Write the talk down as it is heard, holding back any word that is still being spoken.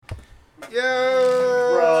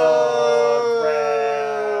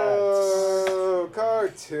Rugrats.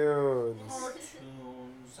 Cartoons.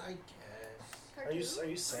 Cartoons, I guess. Are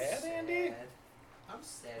you sad, Andy? I'm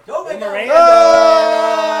sad. Oh my Miranda! Ah!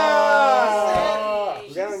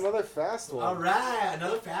 We got another fast one. All right,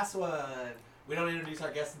 another fast one. We don't introduce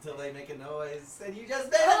our guests until they make a noise, and you just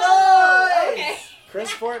made a noise. Okay. Chris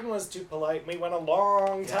Fortin was too polite. We went a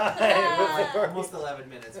long time Yeah. before. Almost 11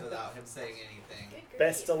 minutes without him saying anything.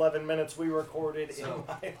 Best 11 minutes we recorded, So- in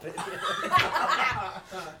my opinion.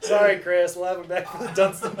 Sorry, Chris. We'll have him back for the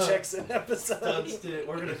Dunstan Jackson episode. Dunstan,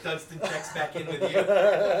 we're gonna Dunstan checks back in with you.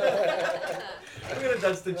 We're gonna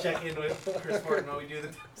Dunstan check in with Chris Fortin when we do the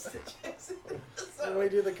Dunstan checks. When we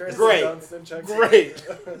do the Chris Great. Dunstan Jackson. Great.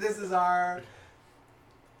 This is our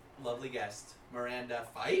lovely guest, Miranda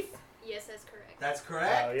Fife. Yes, that's correct. That's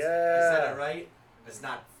correct. Oh, You yeah. said it right. It's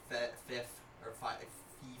not fifth or five.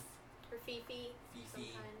 For Fifi. Fifi.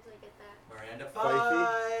 Sometimes I get that. Miranda Fifey.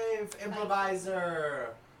 Fife,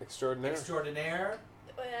 improviser, Extraordinaire. extraordinaire,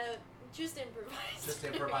 Just improvise. just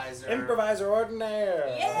improviser. Improviser ordinaire.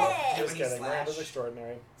 Yeah. Do you have Just any kidding. slash? Miranda's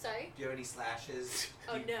extraordinary. Sorry? Do you have any slashes?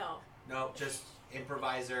 Oh, no. No, just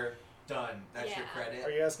improviser. Done. That's your Yeah. credit.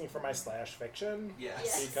 Are you asking for my slash fiction? Yes.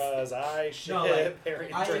 Yes. Because I ship No, like,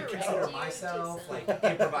 Harry I would Right. consider Do myself some- like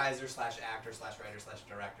improviser slash actor slash writer slash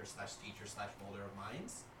director slash teacher slash molder of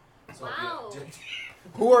minds. So Wow.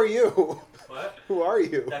 Who are you? What? Who are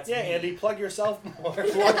you? That's Yeah, me. Andy, plug yourself more.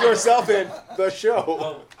 Plug yourself in the show.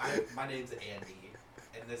 Oh, my name's Andy,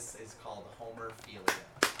 and this is called Homerphilia.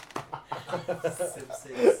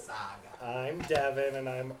 Simpson Saga. I'm Devin, and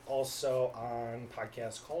I'm also on a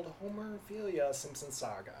podcast called Homerphilia Simpson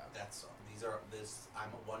Saga. That's I'm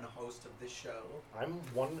one host of this show. I'm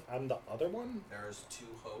the other one? There's two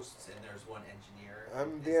hosts and there's one engineer.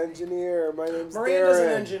 I'm the engineer. My name's Miranda's Darren.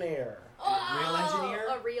 an engineer. Real engineer?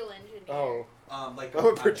 A real engineer. Oh, Like I'm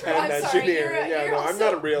a pretend I'm sorry, engineer. you're No, I'm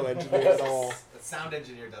not a also- real engineer at all. The sound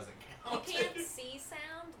engineer doesn't You count. can't see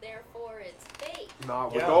sound, therefore it's fake.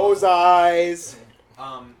 Not with Yeah. those eyes.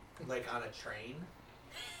 Like on a train.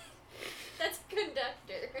 That's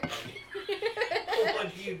conductor.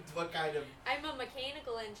 What kind of? I'm a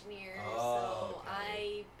mechanical engineer, Oh, so okay.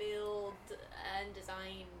 I build and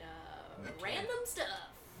design random stuff.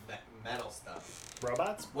 Metal stuff.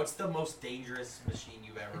 Robots? What's the most dangerous machine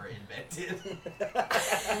you've ever invented?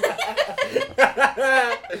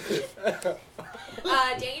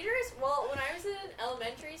 Dangerous? Well, when I was in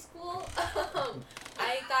elementary school,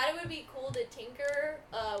 I thought it would be cool to tinker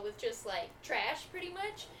with just like trash pretty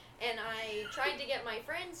much. And I tried to get my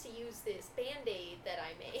friends to use this Band-Aid that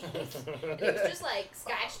I made. And it was just like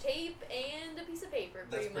scotch tape and a piece of paper,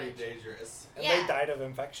 That's pretty much. pretty dangerous. And Yeah. they died of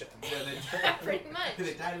infection. Yeah, Pretty much.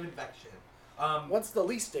 They died of infection. What's the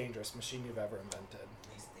least dangerous machine you've ever invented?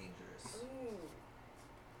 Least dangerous. Ooh.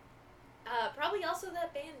 Probably also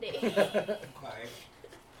that Band-Aid. Okay.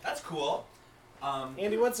 That's cool.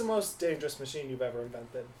 Andy, what's the most dangerous machine you've ever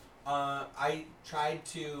invented? I tried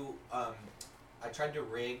to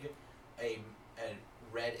rig a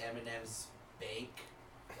red M&M's bank.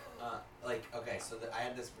 So I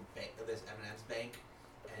had this M&M's bank,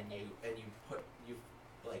 and you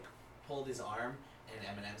pulled his arm, and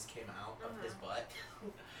M&M's came out of his butt.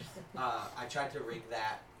 I tried to rig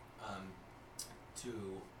that to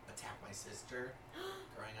attack my sister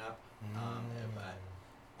growing up, but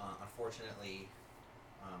unfortunately,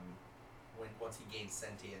 once he gained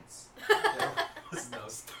sentience, there was no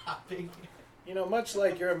stopping. You know, much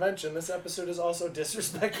like your invention, this episode is also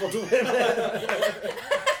disrespectful to women.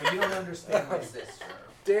 But you don't understand my sister.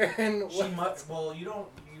 Darren, She must. Well, you don't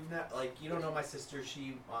know my sister.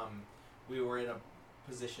 She we were in a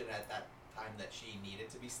position at that time that she needed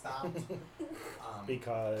to be stopped.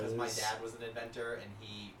 Because my dad was an inventor and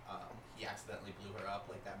he accidentally blew her up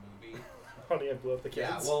like that movie. Honey, I blew up the kids.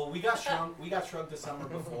 Yeah. Well, we got shrunk. We got shrunk the summer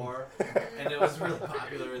before, and it was really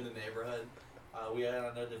popular in the neighborhood. We went on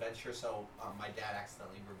an adventure, so my dad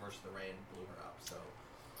accidentally reversed the ray and blew her up. So.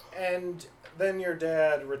 And then your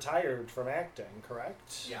dad retired from acting,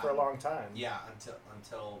 correct? Yeah. For a long time. Yeah,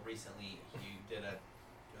 until recently, he did a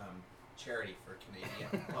charity for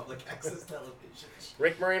Canadian public access television.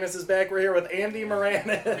 Rick Moranis is back. We're here with Andy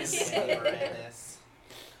Moranis. Moranis.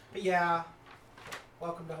 But yeah,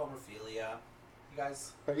 welcome to Homerphilia. You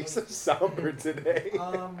guys. Are you so somber today?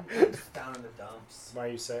 I'm down in the dumps. Why are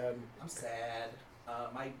you sad? I'm sad.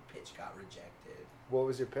 My pitch got rejected. What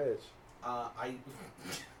was your pitch? I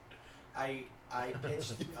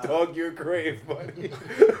pitched. You dug your grave, buddy.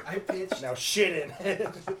 I pitched. Now shit in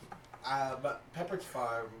it. But Pepperidge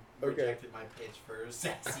Farm Okay. rejected my pitch for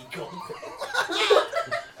Sassy Goldfish.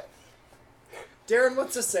 Darren,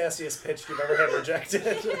 what's the sassiest pitch you've ever had rejected?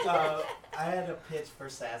 I had a pitch for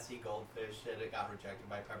Sassy Goldfish and it got rejected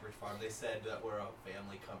by Pepperidge Farm. They said that we're a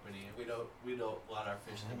family company and we don't want our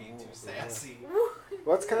fish to be too sassy.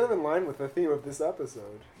 Well, that's kind of in line with the theme of this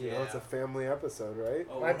episode. You know, it's Yeah. a family episode, right?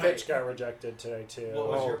 Oh, My right. pitch got rejected today, too. What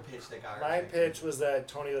was Oh. your pitch that got My rejected? pitch was that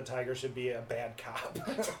Tony the Tiger should be a bad cop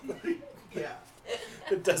Yeah.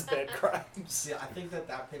 that does bad crimes. Yeah, I think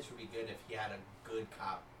that pitch would be good if he had a good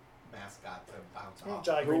cop mascot to bounce Oh, off.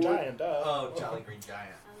 Jolly Green Who would- Giant, duh. Oh, Jolly Green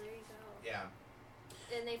Giant. Oh, there you go.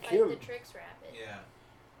 Yeah. And they fight Kim. the Trix Rabbit. Yeah.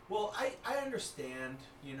 Well, I understand,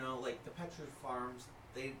 you know, like the Pepperidge Farms,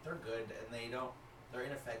 they're good and they're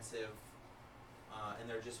inoffensive, and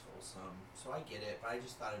they're just wholesome. So I get it, but I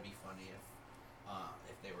just thought it'd be funny if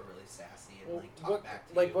they were really sassy and Well, like talk what, back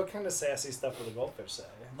to like you. what kind of sassy stuff would the goldfish say?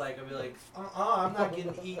 Like I'd be like, I'm not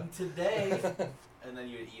getting eaten today, and then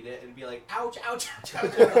you'd eat it and be like, ouch, ouch, ouch,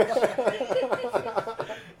 ouch.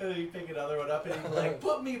 And then you pick another one up and you'd be like,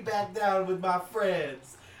 put me back down with my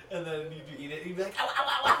friends. And then you'd eat it and you'd be like, ow, ow,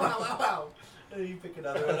 ow, ow, ow, ow, ow. And then you pick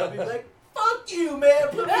another one up and you'd be like, fuck you, man,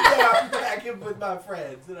 put me down back in with my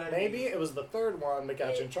friends. And I'd Maybe it was the third one that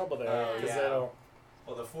got you in trouble there. Oh, 'cause yeah. they don't.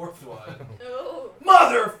 Well, the fourth one. Oh.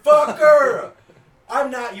 Motherfucker! I'm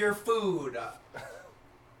not your food.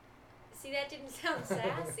 See, that didn't sound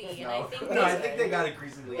sassy. And No, I think no, I think they got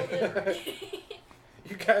increasingly angry.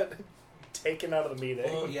 You got taken out of the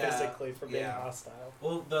meeting Well, yeah, physically for being yeah. hostile.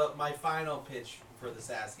 Well, my final pitch for the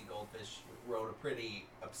Sassy Goldfish wrote a pretty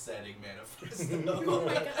upsetting manifesto. Oh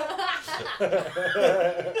my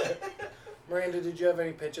god. Miranda, did you have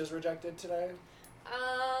any pitches rejected today?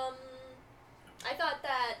 I thought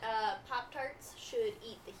that Pop-Tarts should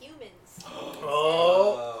eat the humans.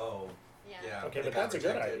 Oh. Yeah. Yeah. Okay, they but got that's a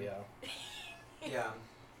good rejected. idea. Yeah.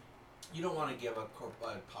 You don't want to give a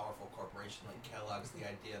powerful corporation like Kellogg's the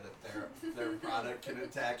idea that their product can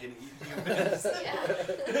attack and eat humans.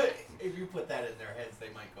 Yeah. If you put that in their heads, they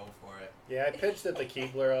might go for it. Yeah, I pitched that the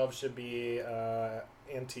Keebler elves should be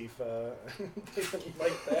Antifa. They didn't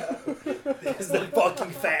like that. Because they're fucking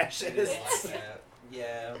It is fascists. like that.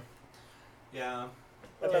 Yeah. Yeah.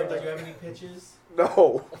 I thought Darren, they- do you have any pitches?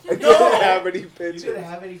 No, I No! didn't have any You pitches. didn't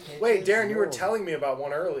have any pitches? Wait, Darren, you were No. telling me about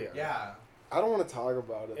one earlier. Yeah. I don't want to talk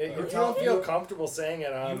about it. If though. you tell- don't feel comfortable saying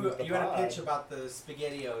it on the You had a pod. pitch about the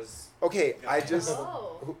SpaghettiOs. Okay, I just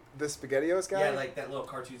Oh. the SpaghettiOs guy. Yeah, like that little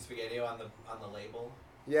cartoon SpaghettiO on the label.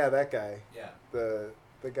 Yeah, that guy. Yeah. The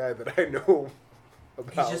guy that I know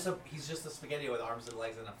about. He's just a SpaghettiO with arms and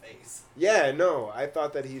legs and a face. Yeah, no, I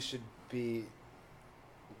thought that he should be.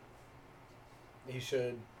 You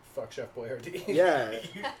should fuck Chef Boyardee. Yeah,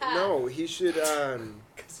 no, he should.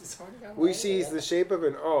 Because he's hard to We see he's the shape of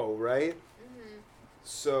an O, right? Mhm.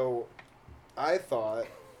 So, I thought.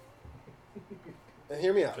 And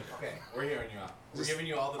hear me out. Okay, we're hearing you out. We're Just- giving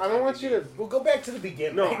you all the I time don't want you to. We'll go back to the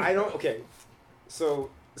beginning. No, I don't. Okay, so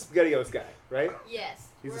SpaghettiOs guy, right? Yes.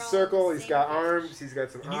 He's we're a all on circle. the He's same got page. arms. He's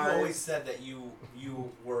got some And you eyes. always said that you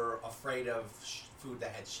were afraid of food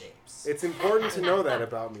that had shapes. It's important to know that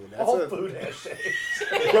about me. That's All a, food has shapes.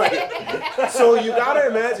 right. So you gotta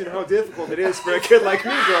imagine how difficult it is for a kid like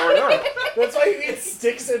me growing up. That's why you eat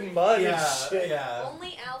sticks and mud yeah, and shit. yeah,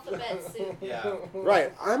 Only alphabet soup. yeah.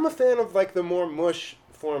 Right. I'm a fan of like the more mush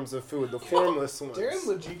forms of food, the formless ones. Darren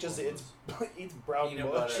legit just eats brown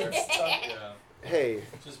Peanut mush butter. and stuff. Yeah. Hey,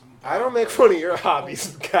 Just I don't make fun of your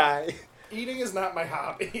hobbies, guy. Eating is not my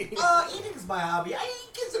hobby. Eating's my hobby. I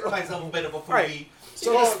consider myself a bit of a foodie. Right.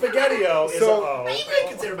 So the SpaghettiO is So- a I O.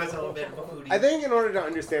 consider myself a bit of a foodie. I think in order to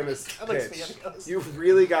understand this I like pitch, SpaghettiOs. you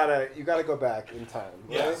really gotta go back in time.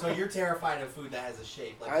 Yeah. Right? So you're terrified of food that has a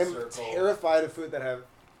shape, like a I'm circle. terrified of food that have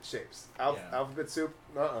shapes. Yeah. Alphabet soup,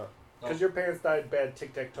 Because your parents died bad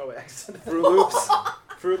tic-tac-toe accident. Fruit Loops,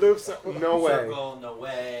 Fruit Loops, no way. Circle, no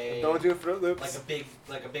way. Don't do Fruit Loops.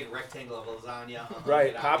 Like a big rectangle of lasagna.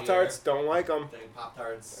 Right, Get out Pop Tarts, don't like them. Pop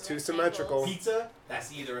Tarts. Too symmetrical. Pizza,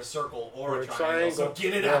 that's either a circle or, Or a a triangle. So triangle.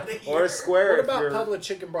 get it Yeah. out of here. Or a square. What if about you're- public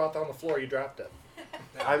chicken broth on the floor? You dropped it.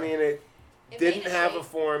 I mean, it It didn't made a have a shape.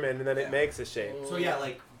 form, and then Yeah. it makes a shape. So yeah,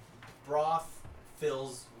 like broth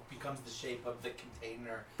becomes the shape of the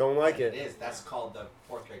container. Don't like that it. It is. That's called the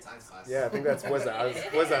fourth grade science class. Yeah, I think that's was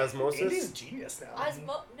Andy's osmosis. genius now.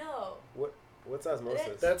 No. What's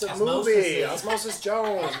osmosis? That's a Osmosis movie. is- Osmosis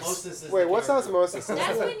Jones. Osmosis is Wait, the what's character. osmosis? That's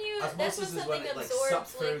Isn't when it- you. That's when Osmosis is when something it like absorbs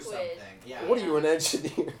sucks through liquid. something. Yeah. What are you, an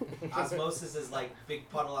engineer? Osmosis is like big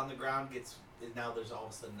puddle on the ground gets now there's all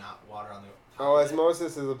of a sudden not water on the top Oh, of it.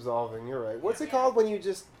 osmosis is absolving. You're right. What's it Yeah. called when you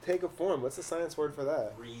just take a form? What's the science word for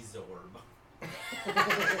that? Resorb.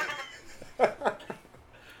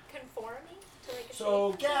 Conforming to like a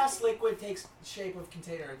So shape. gas liquid takes shape of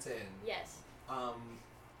container it's in. Yes.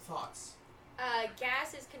 Thoughts?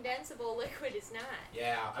 Gas is condensable, liquid is not.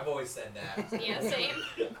 Yeah, I've always said that. Yeah, same.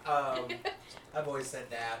 I've always said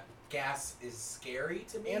that. Gas is scary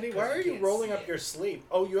to me. Andy, 'cause why are you can't rolling see up it. your sleeve?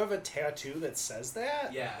 Oh, you have a tattoo that says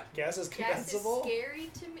that? Yeah. Gas is Gas is condensable? scary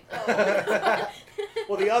to me. Oh.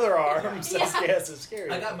 Well, the other arm says Yeah. gas is scary.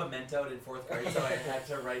 I got mementoed in 4th grade, so I had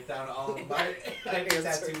to write down all of my. I Answers.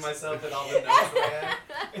 tattooed myself in all the notes I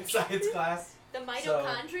had in science class. The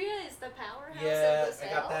mitochondria is the powerhouse Yeah, of the cell.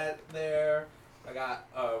 I got that there. I got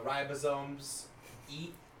ribosomes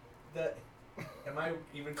eat the. Am I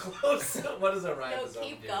even close? What does a No, ribosome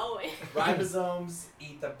keep do? going. Ribosomes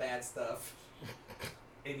eat the bad stuff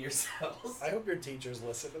in your cells. I hope your teachers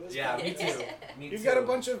listen to this. Yeah, podcast. me too. Me You've too. got a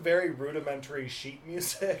bunch of very rudimentary sheet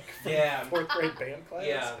music from Yeah. 4th grade band class.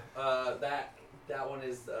 Yeah, that one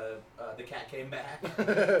is the cat came back.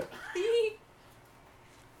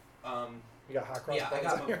 You got hot cross Yeah, I buns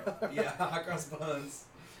got on your arm. yeah, hot cross buns.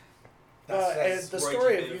 And the Roy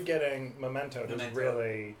story G. of you Biv. getting mementoed is Memento.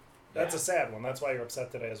 really... That's Yeah. a sad one. That's why you're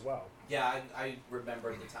upset today as well. Yeah, I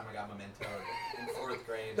remembered the time I got mementoed in 4th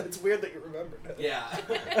grade. It's weird that you remembered it. Yeah.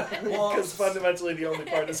 Well, Because fundamentally the only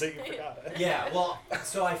part is that you forgot it. yeah, well,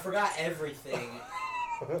 so I forgot everything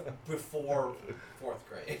before 4th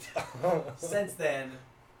grade. Since then,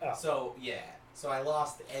 Oh. so yeah, so I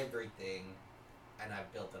lost everything, and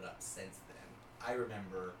I've built it up since then. I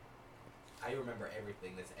remember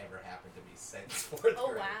everything that's ever happened to me since 4th grade.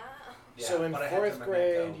 Oh, wow. Yeah, So in but I had 4th the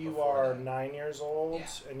grade, memento you before are that. 9 years old, Yeah.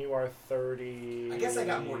 and you are 30... I guess I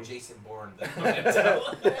got more Jason Bourne than memento.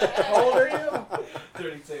 How old are you?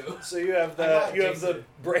 32. So you have I got the Jason.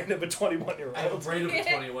 brain of a 21-year-old. I have a brain of a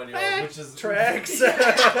 21-year-old, which is Tracks. yeah.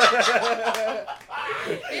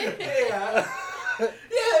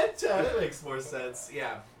 Yeah, that makes more sense.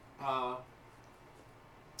 Yeah.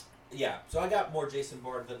 Yeah, so I got more Jason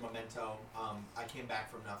Bourne than Memento. I came back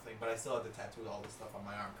from nothing, but I still had to tattoo all this stuff on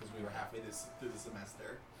my arm because we were halfway through the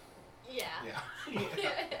semester. Yeah.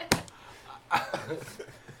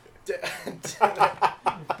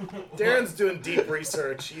 Darren's doing deep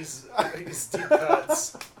research. He's deep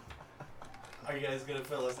cuts. Are you guys gonna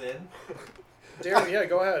fill us in? Darren, yeah,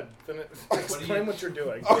 go ahead. Explain do you- what you're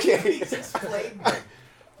doing. Okay. Please explain.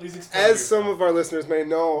 Please explain. As some yourself. of our listeners may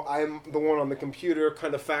know, I'm the one on the computer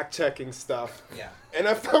kind of fact-checking stuff. Yeah. And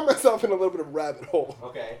I found myself in a little bit of a rabbit hole.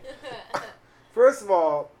 Okay. First of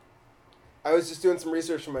all, I was just doing some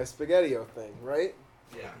research for my SpaghettiO thing, right?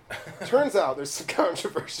 Yeah. Turns out there's some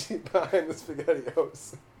controversy behind the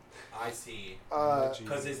SpaghettiOs. I see. Uh,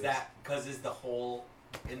 Because is the hole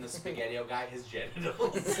in the SpaghettiO guy his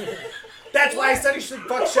genitals? That's why I said he should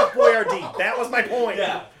fuck Chef Boyardee. That was my point.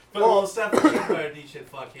 Yeah. But Well- well, Stephanie should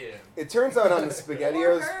fuck him. It turns out on the Or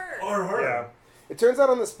SpaghettiOs, her. Or her. Yeah. it turns out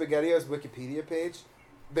on the SpaghettiOs Wikipedia page,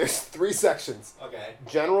 there's 3 sections: Okay.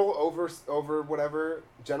 general over whatever,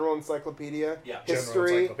 general encyclopedia, Yeah. General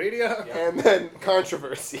history, Encyclopedia. Yeah. and then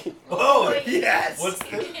controversy. Oh, Wait. Yes. What's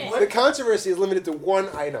the, The what? controversy is limited to one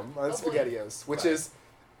item on Oh, boy. SpaghettiOs, which Right. is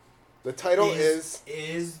the title is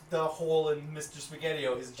Is the hole in Mr.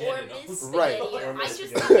 SpaghettiO his Or genitals? Miss Right. Spaghetti. Or I Miss just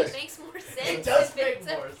Spaghetti. think it makes more sense. It does if make it's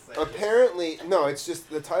a- more sense. apparently no. It's just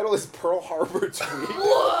the title is Pearl Harbor tweet.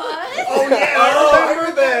 What? Oh yeah, Oh, I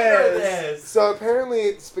remember this. So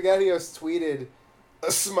apparently SpaghettiOs tweeted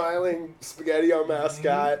a smiling SpaghettiO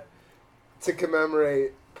mascot to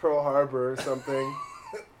commemorate Pearl Harbor or something,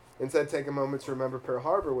 and said, "Take a moment to remember Pearl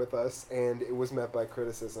Harbor with us," and it was met by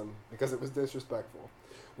criticism because it was disrespectful.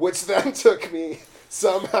 Which then took me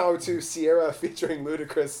somehow to Sierra featuring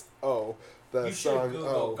Ludacris O, the You should song Google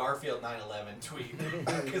O. Garfield 9/11 tweet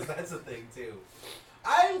because that's a thing too.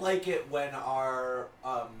 I like it when our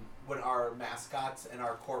mascots and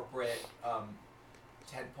our corporate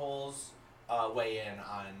tentpoles weigh in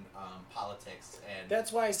on politics and.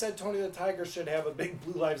 That's why I said Tony the Tiger should have a big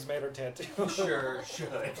Blue Lives Matter tattoo. Sure should.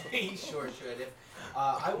 He sure should. If,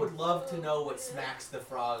 I would love to know what Smacks the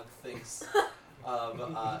Frog thinks of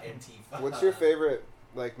Antifa. What's your favorite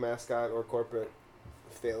mascot or corporate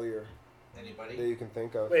failure that Anybody? you can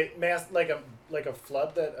think of? Wait, like a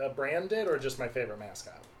flood that a brand did, or just my favorite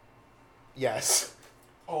mascot? Yes.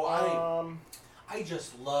 Oh, I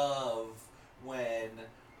just love when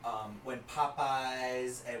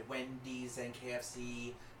Popeyes and Wendy's and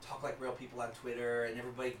KFC talk like real people on Twitter, and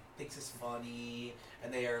everybody thinks it's funny,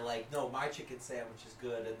 and they are like, "No, my chicken sandwich is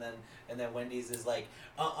good," and then Wendy's is like,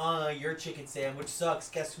 your chicken sandwich sucks.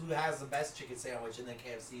 Guess who has the best chicken sandwich? And then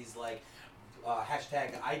KFC's like,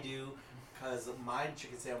 hashtag I do, because my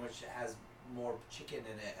chicken sandwich has more chicken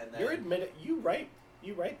in it. And then You're admitting you write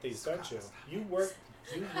these, don't you? You work.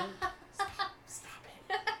 Stop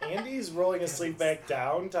it. Andy's rolling his sleeve back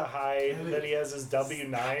down to hide that he has his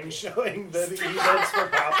W9 showing that he works for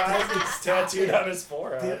Popeyes tattooed on his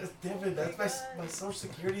forehead. Damn it, that's my social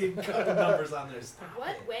security numbers on there. Stop What?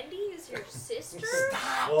 it. Wendy is your sister?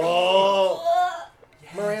 Stop Oh.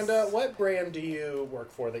 Yes. Miranda, what brand do you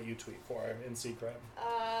work for that you tweet for in secret?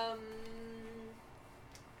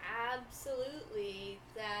 Absolutely.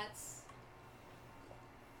 That's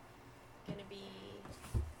gonna be.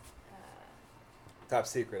 Top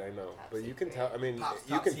secret, I know. Top But you can secret. tell, I mean, Pop's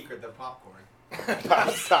you top can... secret, the popcorn.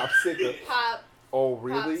 top secret. Pop. Oh, Top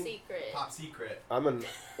really? secret. Pop secret. I'm an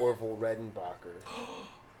Orville Redenbacher.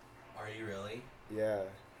 Are you really? Yeah.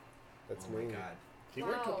 That's Oh me. my god. He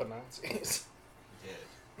worked with Wow. the Nazis. You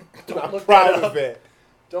did. Don't I'm look proud that of up. it.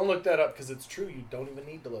 Don't look that up because it's true. You don't even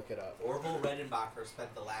need to look it up. Orville Redenbacher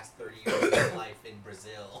spent the last 30 years of his life in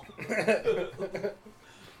Brazil.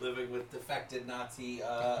 Living with defected Nazi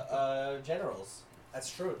generals. That's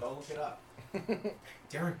true. Don't look it up.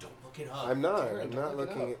 Darren, don't look it up. I'm not. Darren, I'm don't not look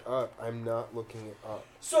it looking it up. I'm not looking it up.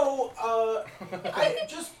 So, I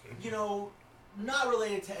just, not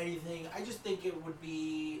related to anything, I just think it would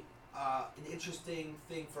be an interesting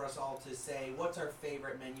thing for us all to say, what's our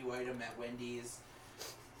favorite menu item at Wendy's?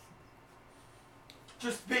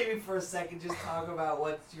 Just maybe for a second, just talk about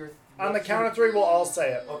what's your... On the count of three, we'll all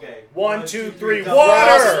say it. Okay. 1, 2, 3, double-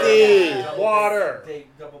 water! Double- Water!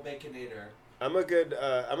 Double baconator. I'm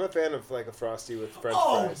a fan of like a Frosty with French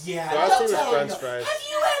Oh, fries. yeah. Frosty I'm with telling French you. fries. Have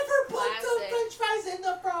you ever put the Classic. French fries in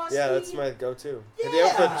the Frosty? Yeah, that's my go-to. Have you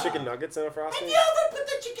ever Yeah. put chicken nuggets in a Have Frosty? you ever put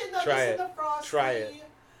the chicken nuggets Try in it. the Frosty? Try it.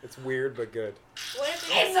 It's weird but good. What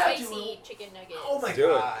if I'm it's not spicy doing- chicken nuggets? Oh my Do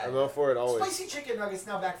god. it. I'm all for it always. Spicy chicken nuggets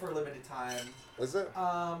now back for a limited time. Is it?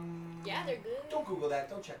 Yeah, they're good. Don't Google that.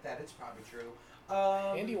 Don't check that. It's probably true.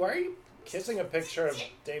 Andy, why are you kissing a picture of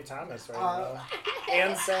Dave Thomas right Uh, now?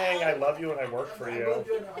 And saying, I love you and I work for I you. love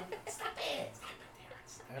you. Stop it.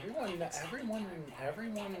 Stop it,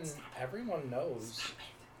 Darren. Everyone knows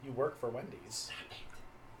you work for Wendy's.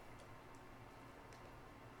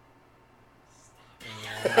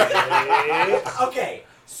 Okay,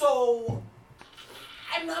 so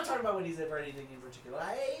I'm not talking about Wendy's for anything in particular.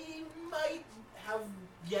 I might have,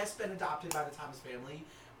 yes, been adopted by the Thomas family,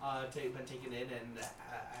 been taken in, and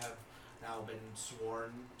have now been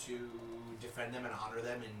sworn to defend them and honor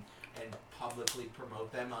them and publicly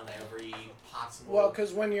promote them on every possible. Well,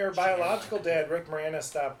 because when your biological dad, Rick Moranis,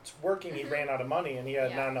 stopped working, he ran out of money, and he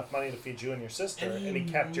had Yeah. not enough money to feed you and your sister, And and he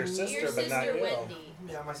kept your sister, Your but not sister you. Wendy.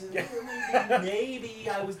 Yeah, my sister. Yeah. Maybe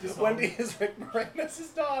I was disowned. Wendy is Rick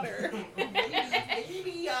Moranis' daughter.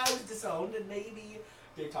 maybe I was disowned, and maybe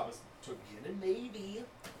Dave Thomas took me in, and maybe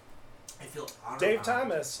I feel honored. Dave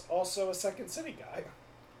Thomas, also a Second City guy.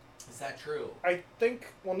 Is that true? I think,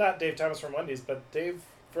 well, not Dave Thomas from Wendy's, but Dave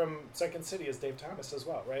from Second City is Dave Thomas as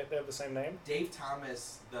well, right? They have the same name? Dave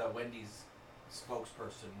Thomas, the Wendy's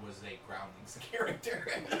spokesperson, was a Groundlings character.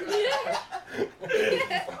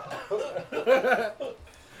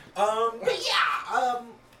 But yeah,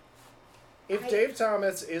 If Dave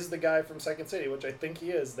Thomas is the guy from Second City, which I think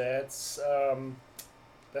he is, that's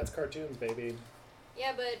cartoons, baby.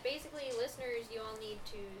 Yeah, but basically, listeners, you all need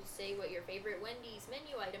to say what your favorite Wendy's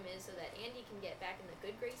menu item is so that Andy can get back in the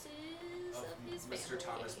good graces of his family. Mr.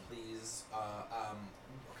 Thomas, please.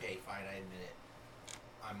 Okay, fine, I admit it.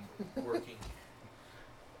 I'm working.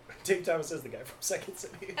 Dave Thomas is the guy from Second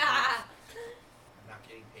City. Ah! I'm not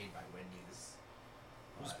getting paid by Wendy's.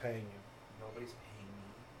 Who's but paying you? Nobody's paying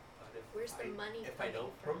me. But if Where's the money If I coming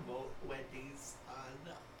don't from? promote Wendy's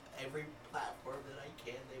on every platform that I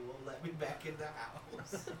can, they will let me back in the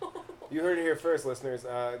house. You heard it here first, listeners.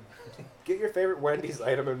 Get your favorite Wendy's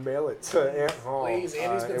item and mail it to Aunt Hall. Please,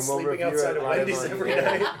 Andy's been and we'll sleeping review outside it of live Wendy's on every the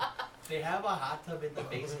air. night. They have a hot tub in the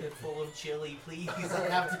basement full of chili. Please, I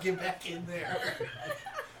have to get back in there.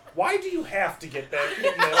 Why do you have to get back in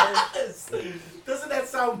there? Yes. Doesn't that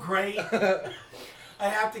sound great? I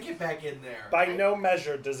have to get back in there. By no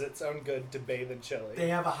measure does it sound good to bathe in chili. They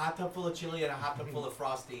have a hot tub full of chili and a hot tub full of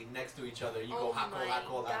Frosty next to each other. You Oh go hot, cold, my hot,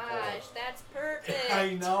 cold, hot, cold. gosh, that's perfect.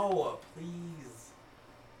 I know. Please.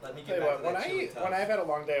 Let me Tell get you back what, to that chili tub. when I've had a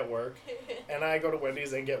long day at work and I go to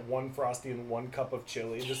Wendy's and get one Frosty and one cup of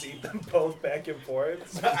chili, just eat them both back and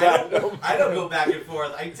forth. I don't go back and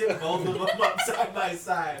forth. I tip both of them up side by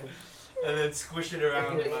side and then squish it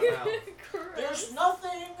around in my mouth. There's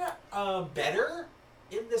nothing better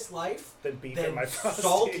in this life Then beef in than my Frosty.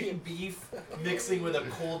 salty beef mixing with a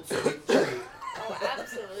cold sweet treat. Oh,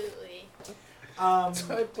 absolutely.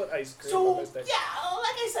 So I put ice cream on So, my steak. yeah,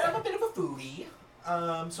 like I said, I'm a bit of a foodie.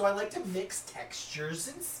 So I like to mix textures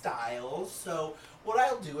and styles. So what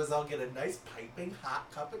I'll do is I'll get a nice piping hot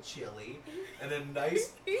cup of chili and a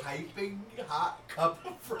nice piping hot cup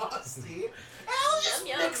of Frosty. And I'll just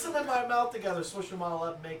Yum, mix yum. them in my mouth together, swish them all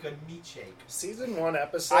up, make a meat shake. Season 1,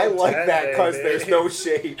 episode I like 10, that because baby. there's no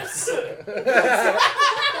shapes.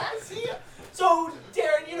 See? So,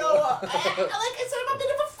 Darren, you know, like I said, I'm a bit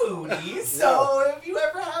of a foodie. So, if you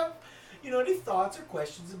ever have, any thoughts or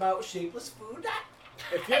questions about shapeless food,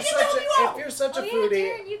 If you're I such can a help you if you're such a Oh yeah, foodie,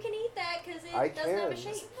 Darren, you can eat that because it I doesn't have a can.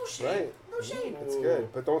 shape. no shape. Right. No shape. It's good,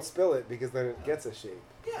 but don't spill it because then it gets a shape.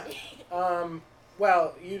 Yeah.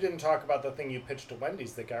 well, you didn't talk about the thing you pitched to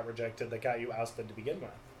Wendy's that got rejected, that got you ousted to begin with.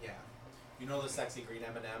 Yeah. You know the sexy green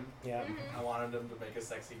M&M? Yeah. Mhm. I wanted them to make a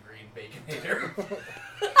sexy green Baconator.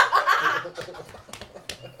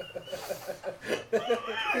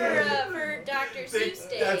 For Dr. Seuss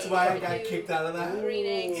Day. That's why I we got do kicked out of that. Green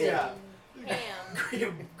eggs Yeah. and ham.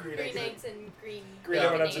 green Green eggs and green Green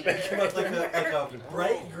M&Ms and bacon. Like a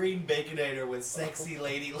bright green Baconator with sexy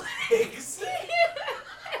lady legs.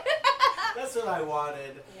 That's what I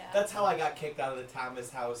wanted. Yeah. That's how I got kicked out of the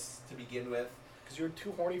Thomas house to begin with. Because you were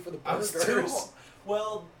too horny for the I burgers. was too.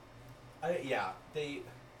 Well, they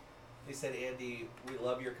said, Andy, we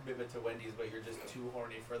love your commitment to Wendy's, but you're just too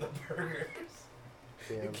horny for the burgers.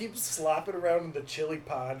 You Damn. keep slopping around in the chili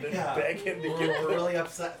pond and Yeah. begging to We're get really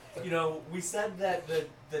upset. We said that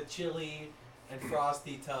the chili and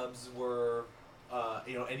Frosty tubs were,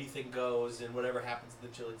 anything goes, and whatever happens to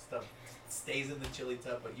the chili stuff stays in the chili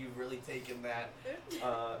tub. But you've really taken that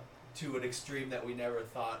to an extreme that we never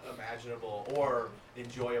thought imaginable or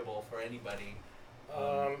enjoyable for anybody.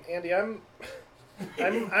 Andy,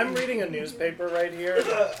 I'm reading a newspaper right here,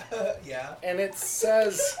 Yeah. and it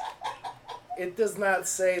says, it does not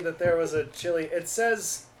say that there was a chili. It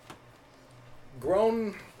says,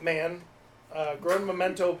 grown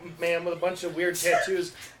memento man with a bunch of weird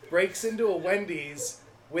tattoos breaks into a Wendy's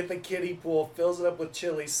with a kiddie pool, fills it up with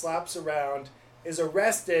chili, slops around, is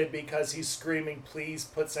arrested because he's screaming, "Please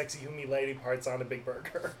put sexy hummy lady parts on a Big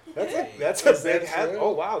Burger." That's Is a big that head. true?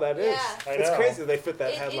 Oh wow, that is. Yeah. I It's know. crazy they fit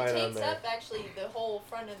that It headline on takes there. up actually the whole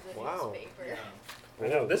front of the Wow. newspaper. Yeah. I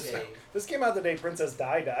know this. Okay. This came out the day Princess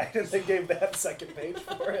Di died, and they gave that second page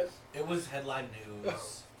for it. It was headline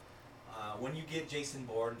news. When you get Jason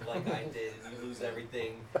Bourne like I did and you lose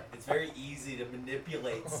everything, it's very easy to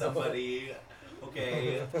manipulate somebody.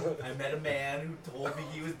 Okay, I met a man who told me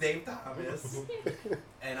he was Dave Thomas,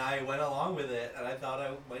 and I went along with it, and I thought I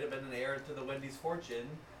might have been an heir to the Wendy's fortune,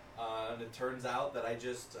 and it turns out that I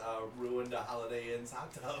just ruined a Holiday Inn's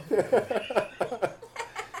hot tub.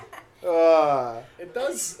 It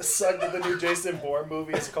does suck that the new Jason Bourne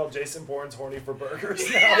movie is called Jason Bourne's Horny for Burgers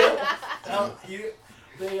now.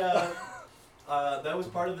 That was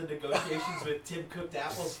part of the negotiations with Tim Cooked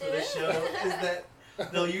Apples for the show, is that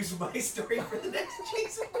they'll use my story for the next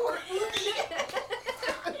Jason Bourne movie.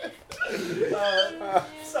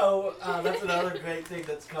 So that's another great thing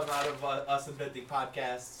that's come out of us inventing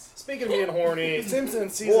podcasts. Speaking of being horny,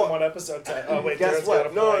 Simpsons season Well, 1 episode 10. Oh wait, Guess Darren's got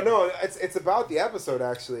what? a No, point. no, it's about the episode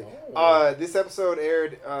actually. Oh. This episode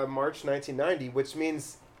aired March 1990, which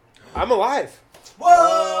means I'm alive.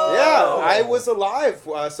 Whoa! Yeah, I was alive.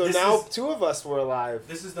 So This now is- 2 of us were alive.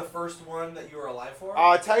 This is the first one that you were alive for?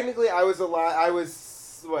 Technically, I was alive. I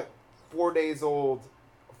was 4 days old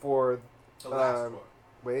for. the last um, one.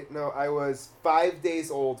 Wait, no, I was 5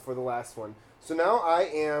 days old for the last one. So now I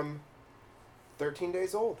am 13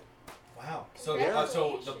 days old. Wow. So the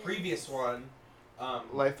Congratulations. previous one,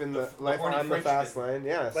 Life on the horny fast Frenchman. lane.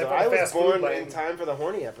 Yeah, Life so on I the was fast food born lane. in time for the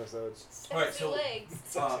horny episodes. Sexy Alright, so- legs.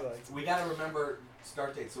 Sexy legs. we gotta remember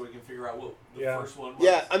start date so we can figure out what the Yeah. first one was.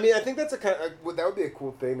 Yeah, I mean, I think that's a kind of that would be a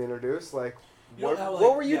cool thing to introduce. Like, You know what, how,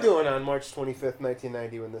 what were you yeah. doing on March 25th,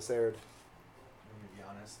 1990, when this aired? Let me be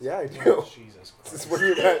honest. Yeah, I Oh, do. Jesus This is Christ. when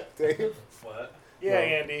you met Dave. What? Yeah, No.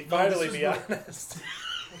 Andy, No, finally this be was honest.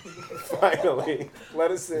 Finally,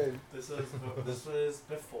 let us in. This was before.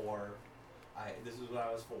 This was when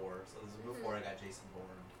I was 4, so this is before I got Jason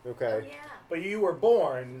Bourne. Okay, Oh, yeah. But you were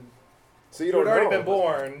born. so you You don't had already know. been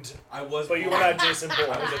born, I was. but you were born. not Jason Bourne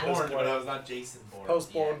I at was this born, but I point. was not Jason Bourne.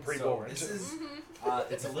 Postborn, yet. preborn. So this is.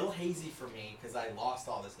 Mm-hmm. It's a little hazy for me because I lost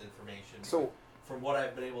all this information. So from what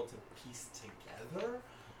I've been able to piece together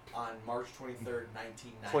on March 23rd,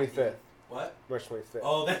 1990. 25th, What? March 25th.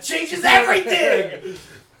 Oh, that changes everything!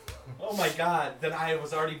 Oh my god. Then I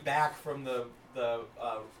was already back from the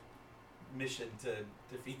mission to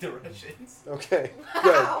defeat the Russians. Okay, good.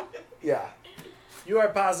 Wow. Yeah. You are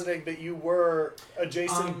positing that you were a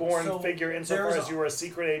Jason Bourne so figure insofar there's as you were a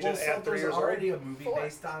secret agent so at 3 there's years old? already a movie 4.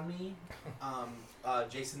 based on me.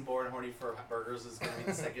 Jason Bourne, Horny for Burgers is going to be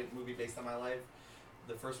the second movie based on my life.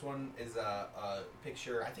 The first one is a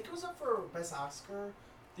picture. I think it was up for Best Oscar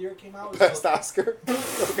the year it came out. Best Oscar.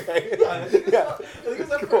 Okay. I think it was Yeah. up, I think it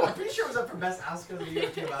was up for, I'm pretty sure it was up for Best Oscar the year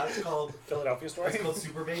it came out. It's called Philadelphia Story. It's called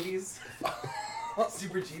Super Babies.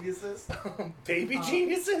 Super Geniuses. Baby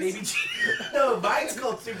Geniuses? No, mine's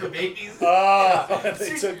called Super Babies.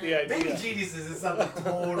 They took the idea. Baby Geniuses is something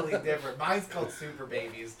totally different. Mine's called Super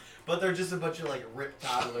Babies, but they're just a bunch of like ripped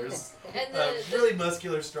toddlers, And really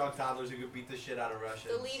muscular, strong toddlers who could beat the shit out of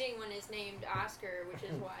Russians. the leading one is named Oscar, which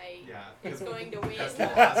is why Yeah, it's going to win. Best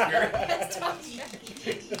little Oscar. Best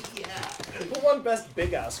Oscar. Yeah. Who won Best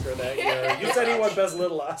Big Oscar that year? You said he won Best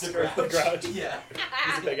Little Oscar. The Grouch. Yeah.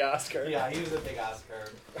 He's a big Oscar. Yeah, he was a big Oscar.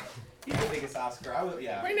 He's the biggest Oscar.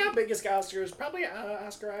 Yeah. Right now, biggest Oscar is probably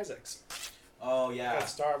Oscar Isaacs. Oh yeah. Got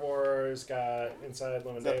Star Wars, got Inside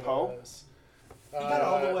Llewyn Is that Davis. Poe? He got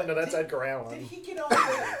all the way- No, that's did- Edgar Allan. Did he get all the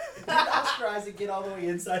way? Did Oscar Isaac get all the way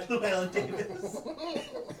inside Llewyn Davis?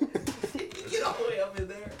 Did he get all the way up in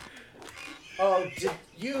there? Oh, did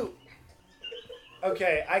you?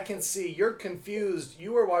 Okay, I can see you're confused.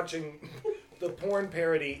 You were watching the porn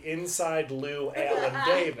parody Inside Lou Allen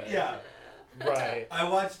Davis. Yeah. Right. I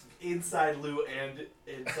watched Inside Lou and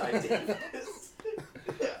Inside Davis.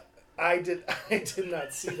 I did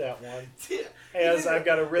not see that one. Yeah. As I've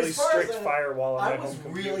got a really As far strict as I- firewall on I my was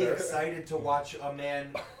home really computer. excited to watch a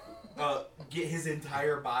man get his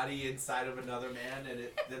entire body inside of another man, and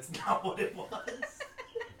that's not what it was.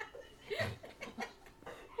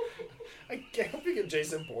 I can't get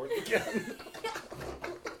Jason Bourne again.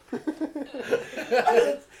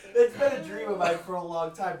 It's been a dream of mine for a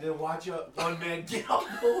long time to watch one man get all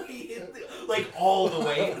the way in, all the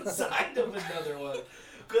way inside of another one.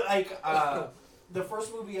 The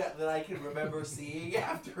first movie that I can remember seeing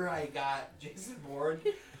after I got Jason Bourne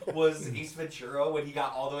was Ace Ventura when he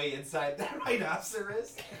got all the way inside that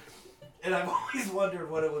rhinoceros. And I've always wondered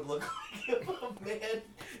what it would look like if a man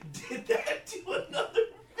did that to another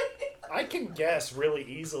man. I can guess really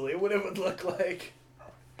easily what it would look like.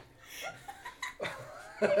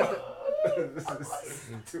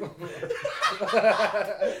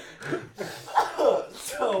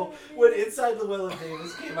 So when Inside Llewyn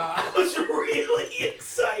Davis came out, I was really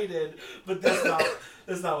excited, but that's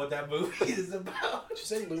not what that movie is about. Did you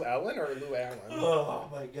say Lou Allen or Lou Allen? Oh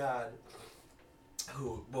my god.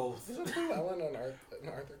 Who both? Isn't Lou Allen an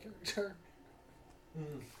Arthur character?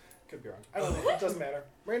 Mm. Could be wrong. I don't know. It doesn't matter.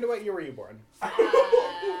 Miranda, what year were you born?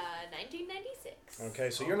 1996. Okay,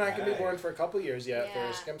 so you're not going to be Okay. born for a couple years yet Yeah.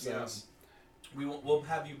 for Simpsons. We'll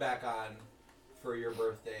have you back on for your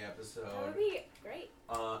birthday episode. That would be great.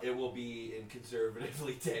 It will be in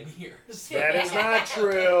conservatively 10 years. That is not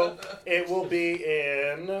true. It will be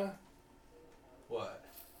in What?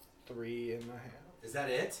 3.5. Is that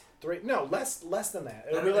it? 3? No, less than that.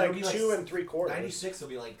 It'll be It'll like be like 2 3/4. 96 will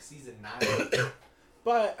be like season 9.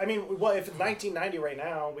 But I mean, well, if it's 1990 right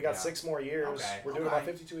now, we got Yeah. 6 more years. Okay, We're doing okay. about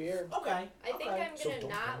 52 a year. Okay. I think okay. I'm So gonna don't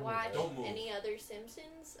not move. watch Don't move. any other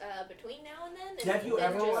Simpsons between now and then. Have you then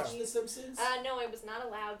ever just- watched The Simpsons? No, I was not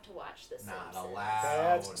allowed to watch The Not Simpsons.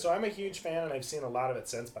 allowed. So I'm a huge fan, and I've seen a lot of it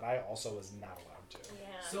since. But I also was not allowed to. Yeah.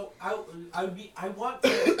 So I want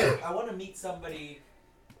to meet somebody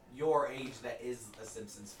your age that is a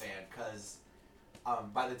Simpsons fan, because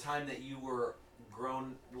by the time that you were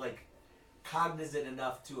grown, cognizant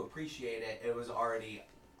enough to appreciate it, it was already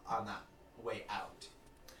on that way out.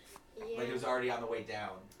 yeah. Like it was already on the way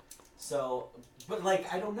down. So, but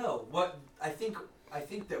I don't know what I think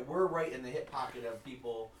that we're right in the hip pocket of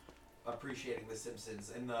people appreciating The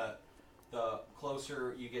Simpsons, and the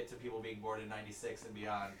closer you get to people being born in '96 and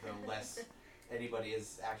beyond, the less anybody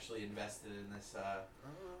is actually invested in this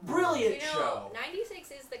brilliant You know, show. 96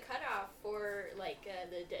 is the cutoff for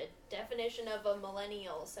the definition of a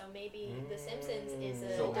millennial. So maybe The Simpsons is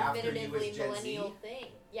a So after you definitively is Gen Z? millennial thing.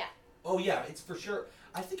 Yeah. Oh yeah, it's for sure.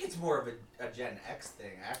 I think it's more of a Gen X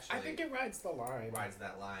thing actually. I think it rides the line. rides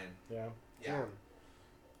that line. Yeah. Yeah.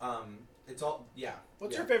 It's all yeah.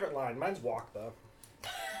 What's yeah. your favorite line? Mine's walk though.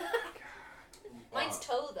 Mine's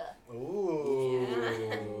Totha.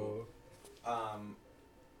 Ooh. I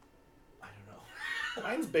don't know.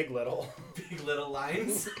 Mine's Big Little. Big Little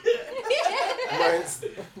Lines. Mine's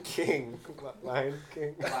King. Lion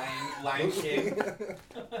King. Lion King.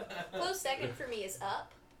 Close second for me is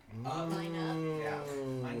Up. Line Up. Yeah.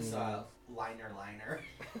 Mine's Liner.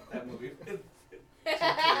 That movie.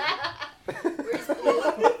 Where's Blue?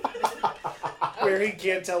 Where he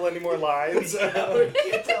can't tell any more lines. He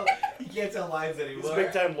can't tell lines He's anymore. a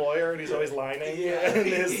big time lawyer and he's always lining. Yeah. And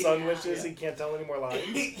his son Yeah. wishes he can't tell any more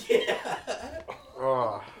lines. Yeah.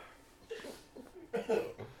 Oh.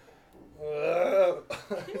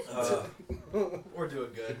 We're doing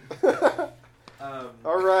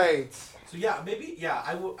So yeah, maybe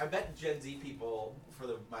I bet Gen Z people for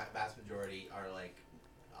the vast majority are like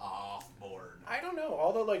off board. I don't know.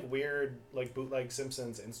 All the like weird like bootleg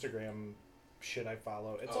Simpsons Instagram shit I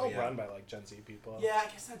follow, it's Oh, all yeah. run by like Gen Z people. Yeah, I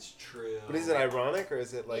guess that's true. But is it ironic or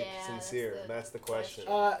is it like Yeah, sincere? that's That's the the question.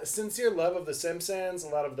 Sincere love of the Simpsons. A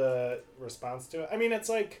lot of the response to it. I mean, it's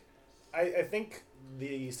like I think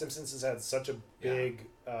the Simpsons has had such a big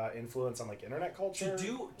influence on like internet culture. to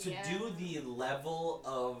do Yeah. the level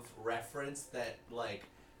of reference that like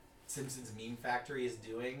Simpsons Meme Factory is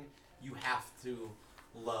doing, you have to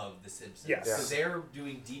love the Simpsons. Yes. Yeah. Because they're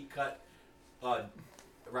doing deep cut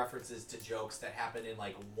references to jokes that happened in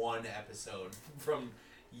like one episode from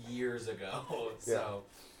years ago. So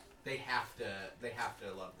they have to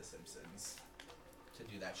love the Simpsons to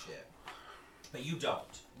do that shit. But you don't.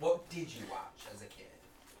 What did you watch as a kid?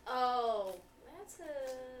 Oh,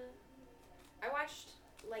 I watched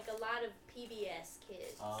like a lot of PBS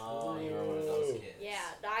Kids. Oh, you were one of those kids. Yeah,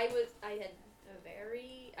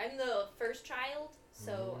 I'm the first child,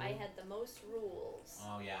 so I had the most rules.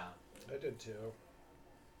 Oh yeah. I did too.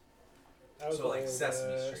 I was So like the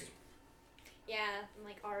Sesame oldest. Street. Yeah, and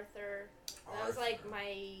like Arthur. That was like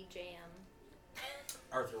my jam.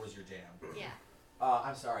 Arthur was your jam. Yeah.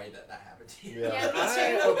 I'm sorry that happened to you. Yeah.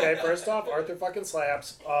 Yeah, me too. Okay, first off, Arthur fucking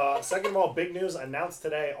slaps. Second of all, big news announced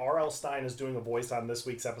today. R.L. Stein is doing a voice on this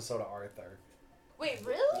week's episode of Arthur. Wait,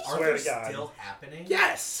 really? Swear Arthur's to God. still happening?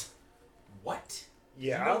 Yes. What?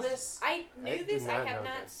 Yeah. You know this? I knew do this. I not have know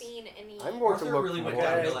not this. seen any. I'm more to Arthur look really went forward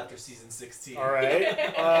to. downhill after season 16. All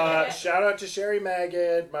right. Shout out to Sherry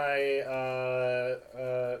Magid, my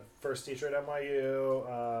first teacher at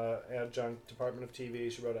NYU, adjunct Department of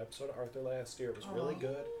TV. She wrote an episode of Arthur last year. It was really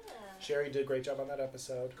good. Yeah. Sherry did a great job on that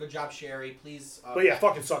episode. Good job, Sherry. Please. But yeah,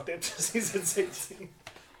 fucking sucked it to season 16.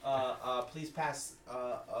 Please pass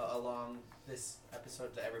along this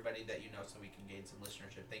episode to everybody that you know so we can gain some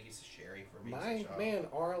listenership. Thank you, Sherry, for being My such a... man,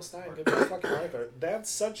 R.L. Stein, good for fucking Arthur. That's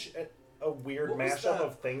such a weird What was mashup the-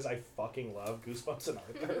 of things I fucking love. Goosebumps and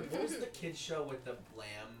Arthur. What was the kids show with the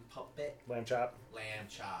lamb puppet? Lamb chop. Lamb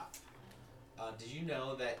Chop. Did you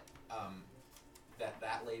know that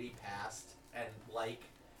that lady passed and like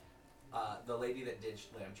the lady that did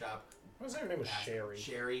Lamb Chop What was her name? Was passed. Sherry.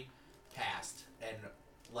 Sherry passed and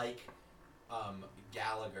like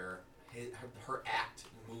Gallagher, her act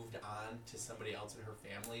moved on to somebody else in her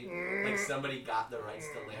family. Like somebody got the rights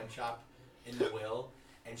to Lamb Chop in the will.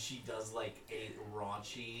 And she does like a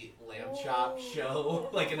raunchy lamb chop show,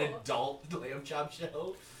 like an adult lamb chop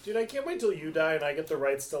show. Dude, I can't wait till you die and I get the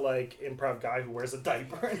rights to like improv guy who wears a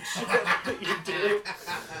diaper and shit that you do.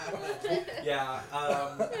 Yeah,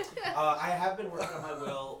 I have been working on my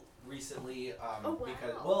will recently Oh, wow.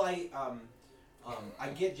 because I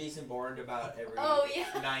get Jason Bourne about every Oh, yeah.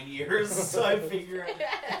 9 years, so I figure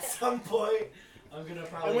at some point I'm gonna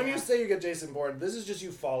probably. And when you say you get Jason Bourne, this is just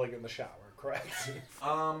you falling in the shower, correct?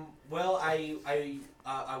 Well,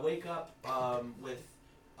 I wake up with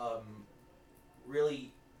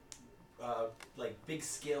really like big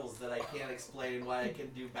skills that I can't explain why I can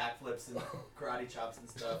do backflips and karate chops and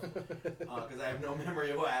stuff because I have no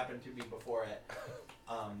memory of what happened to me before it.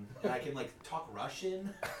 And I can like talk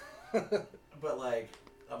Russian, but like.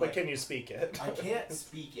 But can you speak it? I can't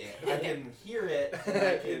speak it. I can hear it and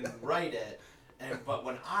I can write it. But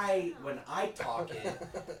when I talk it,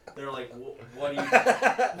 they're like, "What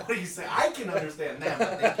do you say?" I can understand them,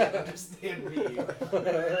 but they can't understand me.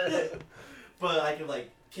 But I can like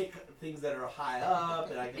kick things that are high up,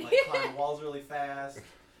 and I can like climb walls really fast.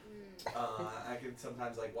 I can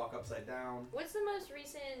sometimes like walk upside down. What's the most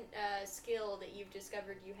recent skill that you've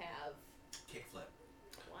discovered you have? Kickflip.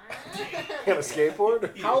 Wow. You got a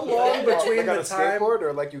skateboard? How long between Like on the a time? skateboard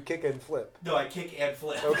or like you kick and flip? No, I kick and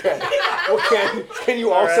flip. Okay. Okay. Can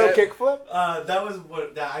you also Alright. kick flip? That was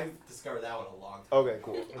what I discovered that one a long time. Okay,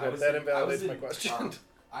 cool. I was That in- invalidates I was my in, question.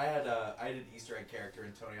 I had an Easter egg character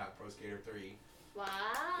in Tony Hawk Pro Skater 3. Wow.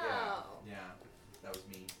 Yeah, that was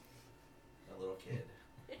me, a little kid.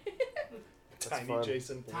 Tiny fun.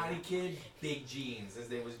 Jason Bourne. Tiny kid, big jeans. His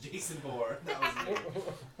name was Jason Bourne. That was me.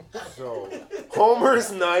 So,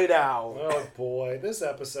 Homer's Night Owl. Oh boy, this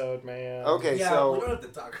episode, man. Okay, Yeah, so we don't have to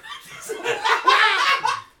talk about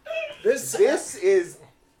this. This is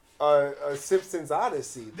a Simpsons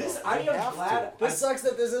Odyssey. Though. This I We am have glad. this sucks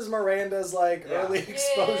that this is Miranda's like Yeah. early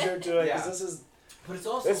exposure to it because Yeah. this is But it's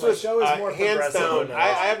also This like, was show is more hands progressive down. than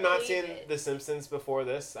I us. have not Believe seen it. The Simpsons before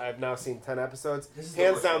this. I have now seen 10 episodes. This is the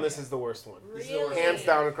Hands worst down, one this yet. is the worst one. This is the worst Really? Hands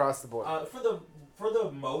down across the board. for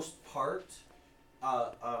the most part,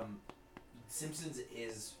 Simpsons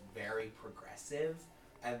is very progressive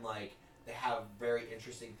and like they have very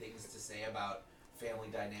interesting things to say about family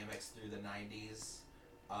dynamics through the 90s.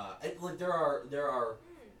 Like there are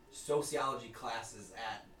sociology classes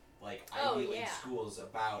at like Ivy League schools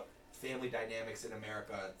about family dynamics in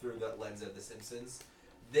America through the lens of The Simpsons.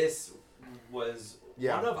 This was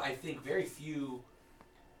one of, I think, very few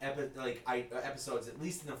episodes, at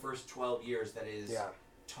least in the first 12 years, that is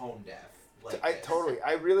tone deaf. Like totally.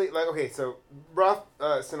 I really like. Okay, so rough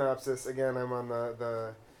synopsis. Again, I'm on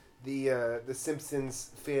the Simpsons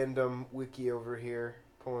fandom wiki over here,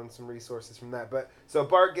 pulling some resources from that. But so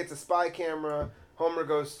Bart gets a spy camera. Homer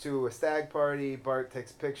goes to a stag party. Bart takes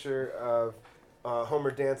a picture of Homer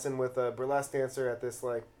dancing with a burlesque dancer at this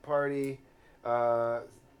like party.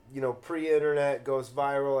 Pre-internet, goes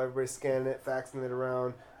viral. Everybody's scanning it, faxing it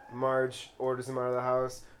around. Marge orders him out of the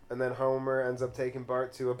house. And then Homer ends up taking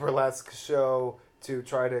Bart to a burlesque show to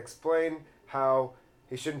try to explain how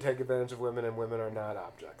he shouldn't take advantage of women and women are not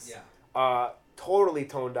objects. Yeah. Totally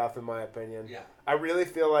toned off, in my opinion. Yeah. I really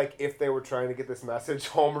feel like if they were trying to get this message,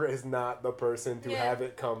 Homer is not the person to have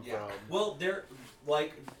it come from. Well, they're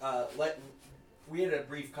like, we had a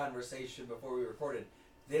brief conversation before we recorded.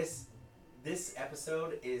 This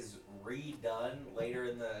episode is redone later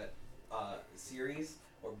in the series,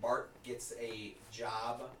 where Bart gets a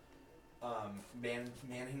job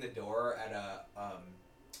manning the door at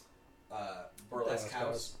a burlesque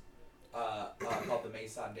house called the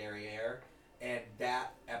Maison Derriere, and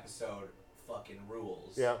that episode fucking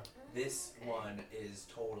rules. Yeah. This one is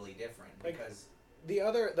totally different because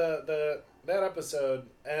that episode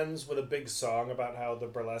ends with a big song about how the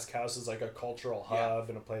burlesque house is like a cultural hub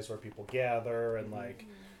and a place where people gather and like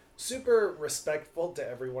super respectful to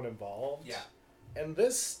everyone involved. Yeah. And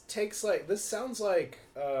this sounds like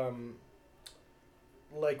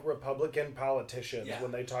Republican politicians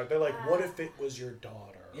when they talk. They're like, "What if it was your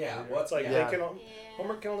daughter?" Yeah, it's like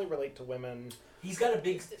Homer can only relate to women.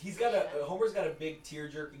 Homer's got a big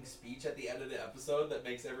tear-jerking speech at the end of the episode that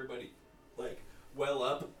makes everybody like well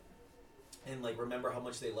up and like remember how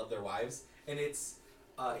much they love their wives. And it's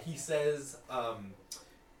he says,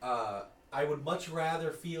 I would much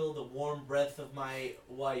rather feel the warm breath of my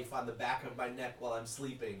wife on the back of my neck while I'm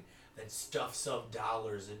sleeping than stuff some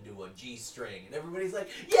dollars into a G-string. And everybody's like,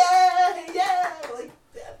 yeah! Like,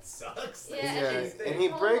 that sucks. Yeah, and he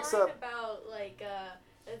breaks up... about, like,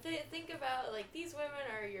 think about, like, these women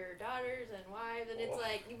are your daughters and wives, and it's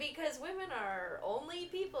like, because women are only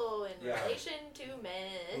people in relation to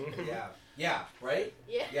men. Yeah, right?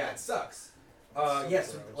 Yeah. Yeah, it sucks.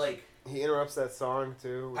 Yes, like... He interrupts that song,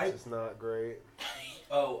 too, which is not great.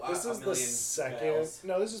 This is the second... Bells.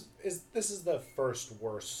 No, this is the first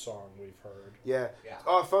worst song we've heard. Yeah.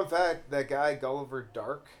 Oh, fun fact, that guy, Gulliver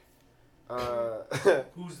Dark...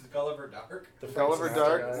 Who's the Gulliver Dark? Gulliver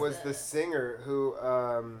Dark was the singer who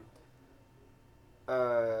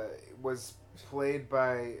was played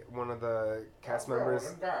by one of the cast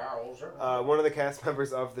members. One of the cast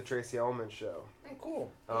members of the Tracy Ullman Show. Oh,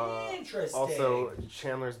 cool. Interesting. Also,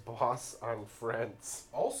 Chandler's boss on Friends.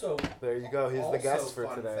 Also, there you go. He's the guest for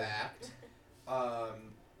fun today. Fact.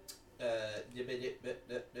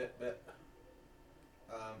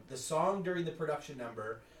 The song during the production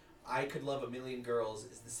number, "I Could Love a Million Girls,"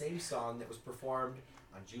 is the same song that was performed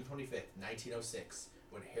on June 25th, 1906,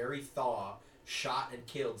 when Harry Thaw shot and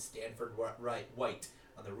killed Stanford White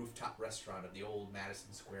on the rooftop restaurant of the old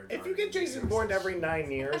Madison Square Garden. If you get Jason Bourne every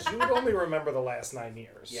 9 years, you would only remember the last 9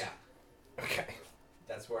 years. Yeah. Okay.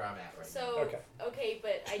 That's where I'm at right now. Okay,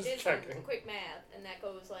 but I did some quick math, and that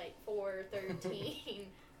goes like 4,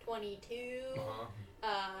 13, 22,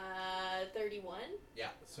 31.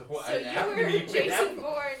 Yeah. So you were Jason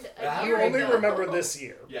Bourne a You year only ago. remember this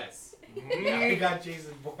year. Yes. Yeah, I got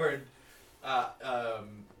Jason Bourne.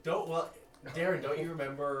 Darren, don't you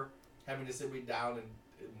remember having to sit me down and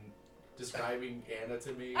describing Anna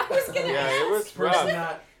to me? I was gonna ask. It was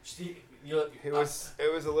rough.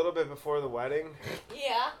 It was a little bit before the wedding.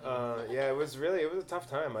 Yeah. It was a tough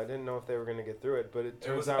time. I didn't know if they were going to get through it, but it turns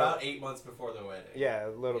out... It was about 8 months before the wedding. Yeah, a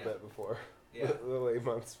little bit before. Yeah. A little 8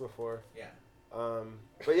 months before. Yeah.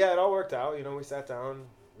 But yeah, it all worked out. We sat down.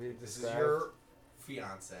 This is your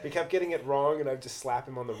fiance. He kept getting it wrong, and I'd just slap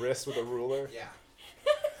him on the wrist with a ruler. Yeah.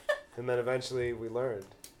 And then eventually we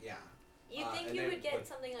learned. Yeah. You'd think you would get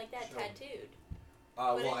something like that tattooed.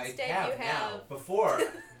 But instead I have you have now. Before.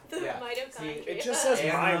 the mitochondria. It just says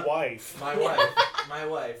Anna, my wife. My wife. My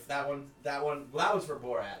wife. That one. Well, that was for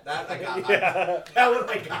Borat. That I got. Yeah. That one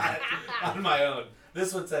I got on my own.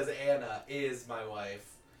 This one says Anna is my wife.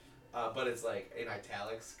 but it's like in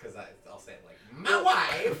italics because I'll say it like my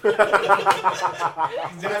wife.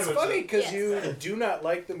 That's funny because Yes. you do not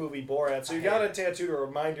like the movie Borat, so you got a tattoo to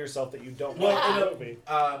remind yourself that you don't like Well, the movie.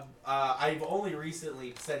 I've only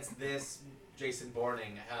recently, since this Jason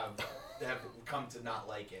Bourning, have come to not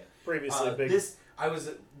like it. Previously, big.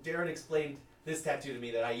 Darren explained this tattoo to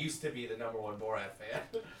me that I used to be the #1 Borat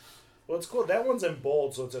fan. Well, it's cool. That one's in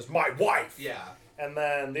bold, so it says "my wife," Yeah. and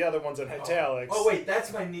then the other one's in italics. Oh wait,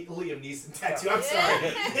 that's my Liam Neeson tattoo. I'm sorry.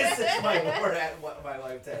 This is my Borat, my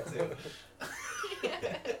wife tattoo.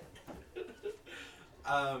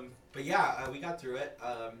 But yeah, we got through it.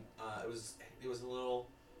 It was a little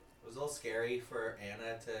scary for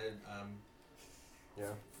Anna to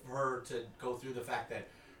for her to go through the fact that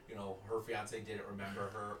her fiance didn't remember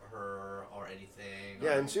her or anything.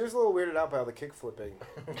 Yeah, and she was a little weirded out by all the kick flipping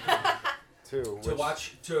too.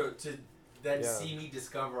 To then see me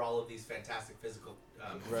discover all of these fantastic physical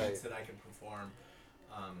feats that I can perform.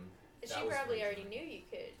 She probably already knew you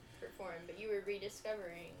could perform, but you were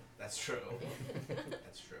rediscovering. That's true.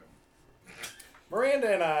 That's true.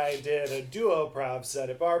 Miranda and I did a duo prov set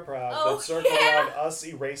at Bar Prov Oh, that circled yeah. around us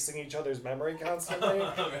erasing each other's memory constantly.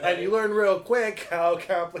 Right. And you learn real quick how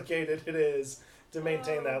complicated it is to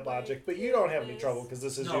maintain that my logic. But you don't have any goodness. trouble because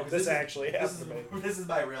this is No, 'cause actually happened to me. This is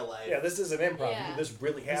my real life. Yeah, this isn't improv. Yeah. This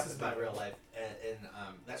really happened. This is to my me. real life, and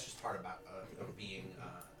that's just part about of being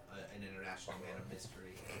an international man of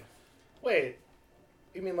mystery. Wait,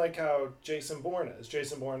 you mean like how Jason Bourne is?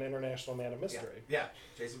 Jason Bourne, International Man of Mystery. Yeah,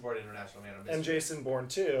 Jason Bourne, international man of mystery. And Jason Bourne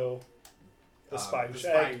 2, The Spy Who the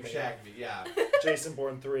Shagged Me. Shagged Me. Yeah. Jason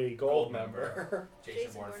Bourne 3, Gold Member.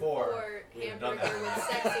 Jason Bourne 4. We would've done hamburger that. with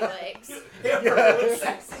sexy legs. Hamburger with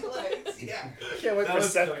sexy legs. Yeah. Can't wait That for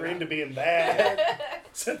was Seth going Green on. to be in that.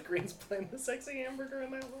 Seth Green's playing the sexy hamburger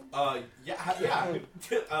in that one. Yeah.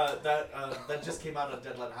 That just came out on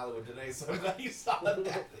Deadline Hollywood today, so I'm glad you saw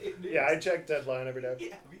that. Yeah, I check Deadline every day.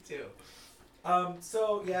 Yeah, me too.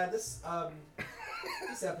 So yeah, this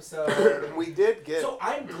episode. We did get. So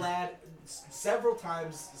I'm glad several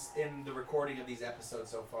times in the recording of these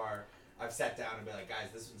episodes so far, I've sat down and been like, guys,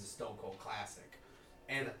 this one's a Stone Cold classic.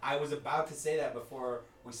 And I was about to say that before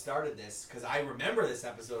we started this because I remember this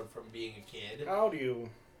episode from being a kid. How do you...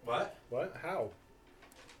 What? What? How?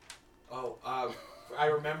 Oh, I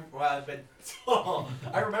remember. Well, I've been. Oh,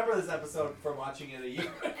 I remember this episode from watching it a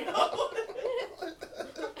year ago,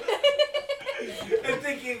 and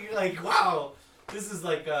thinking like, "Wow, this is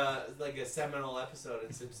like a seminal episode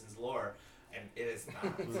in Simpsons lore," and it is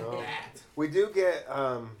not. It's No. that. We do get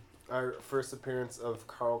our first appearance of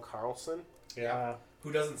Carl Carlson. Yeah.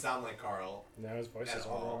 Who doesn't sound like Carl No, his voice at is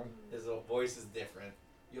all all? wrong. His voice is different.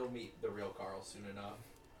 You'll meet the real Carl soon enough.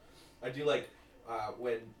 I do like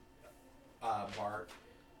when Bart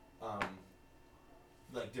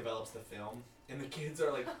like develops the film, and the kids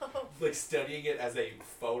are like studying it as a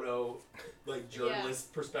photo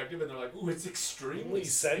journalist perspective, and they're like, "Ooh, it's extremely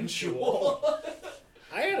sensual."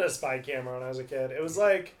 I had a spy camera when I was a kid. It was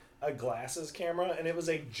like a glasses camera, and it was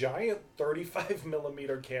a giant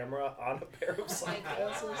 35mm camera on a pair of Oh my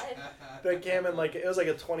sunglasses. God. That came in it was like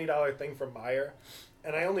a $20 thing from Meyer,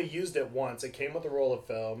 and I only used it once. It came with a roll of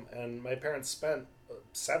film, and my parents spent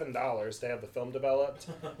 $7 to have the film developed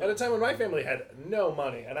at a time when my family had no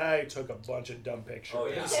money, and I took a bunch of dumb pictures. Oh,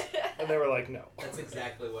 yeah. And they were like, no. That's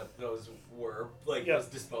exactly what those were. Like Yeah. those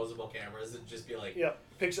disposable cameras, it'd just be like. Yeah,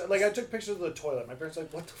 I took pictures of the toilet. My parents were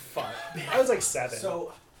like, what the fuck? I was like 7.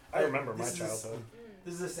 So I remember my this is- childhood.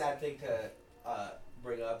 This is a sad thing to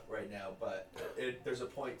bring up right now, but there's a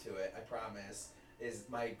point to it. I promise. Is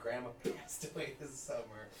my grandma passed away this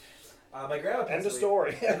summer. My grandma passed End of away.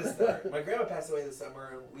 story. End of story. My grandma passed away this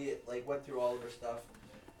summer, and we went through all of her stuff,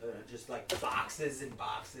 just boxes and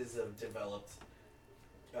boxes of developed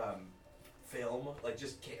film,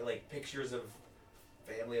 just pictures of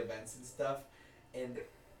family events and stuff, and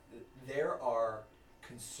there are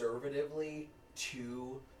conservatively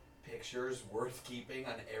 2 pictures worth keeping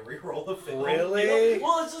on every roll of film. Really?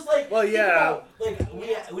 Well, it's just Well, think yeah. about,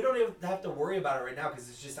 we don't even have to worry about it right now because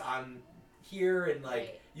it's just on here, and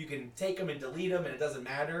Right. you can take them and delete them and it doesn't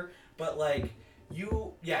matter. But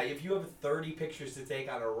if you have 30 pictures to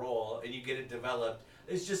take on a roll and you get it developed,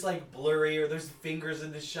 it's just blurry, or there's fingers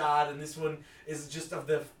in the shot, and this one is just of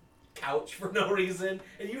the couch for no reason,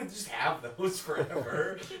 and you just have those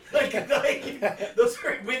forever. Those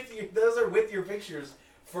are with your pictures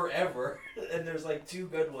forever, and there's 2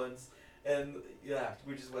 good ones, And yeah,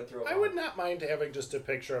 we just went through it. I would not mind having just a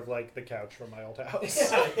picture of like the couch from my old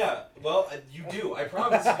house. Yeah. Well, you do. I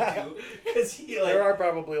promise you do. Because there are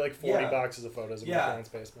probably like 40 Yeah. boxes of photos in my Yeah. parents'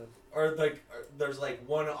 basement. Or like, there's like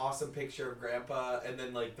one awesome picture of Grandpa, and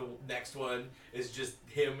then like the next one is just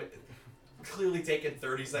him, clearly taken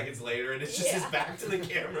 30 seconds later, and it's just his Yeah. back to the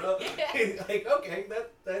camera. Yeah. Like, okay,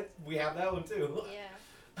 that we have that one too.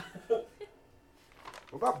 Yeah.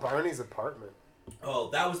 What about Barney's apartment? Oh,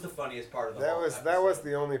 that was the funniest part of the That whole was episode.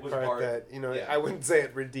 the only Was part Bart. that Yeah. I wouldn't say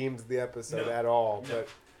it redeems the episode No. at all, No.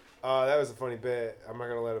 but that was a funny bit. I'm not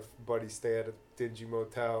gonna let a buddy stay at a dingy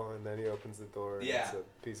motel, and then he opens the door. And Yeah. it's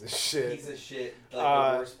a piece of shit. Piece of shit.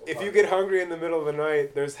 Like the worst If part. you get hungry in the middle of the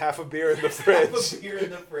night, there's half a beer in the There's half fridge. a beer in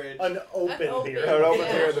the fridge. An open open beer. An open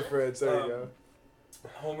Yeah. beer in the fridge. There you go.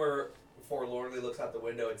 Homer forlornly looks out the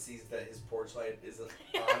window and sees that his porch light is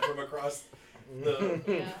on from across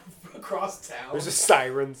Yeah. across town. There's just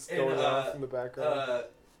sirens And, going off in the background.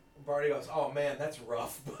 Barney goes, "Oh man, that's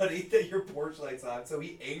rough, buddy, that your porch light's on." So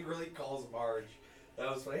he angrily calls Marge. That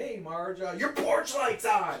was funny. "Hey, Marge, your porch light's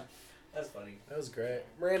on." That's funny. That was great.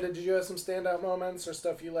 Miranda, did you have some standout moments or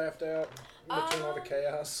stuff you laughed at in between all the Um,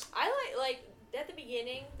 chaos? I like at the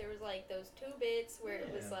beginning there was like those 2 bits where it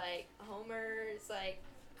was Yeah. like Homer's like,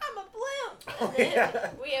 I'm a blimp, Oh, and then yeah.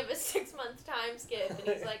 we have a 6-month time skip, and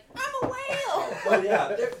he's like, I'm a whale. But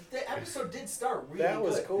yeah, the episode did start really That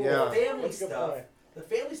was good. cool. Yeah. The family That's a good stuff. point. The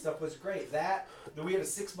family stuff was great. That we had a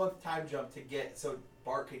 6-month time jump to get so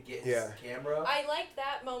Bart could get his Yeah. camera. I liked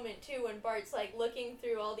that moment too when Bart's like looking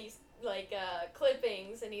through all these like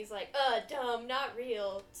clippings, and he's like, dumb, not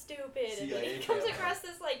real, stupid, and then CIA he comes camera. across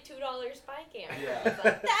this like $2 spy camera. Yeah. He's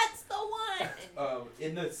like, that's the one. And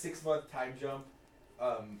In the 6-month time jump,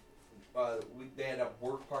 they had a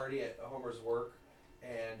work party at Homer's work,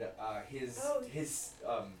 and his Oh. his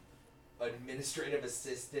administrative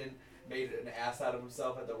assistant made an ass out of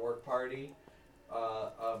himself at the work party,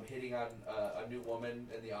 hitting on a new woman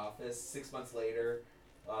in the office. 6 months later,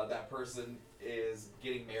 that person is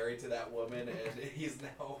getting married to that woman, and he's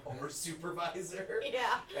now Homer's supervisor.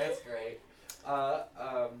 yeah. That's great.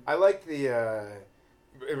 I like the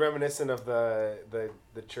reminiscent of the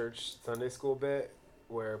church Sunday school bit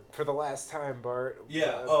where for the last time Bart.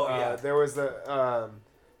 Yeah. There was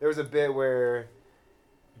a bit where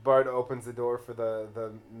Bart opens the door for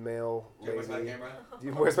the male Where's my lady. camera?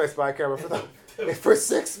 Where's my spy camera for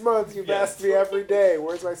 6 months? You've Yes. asked me every day.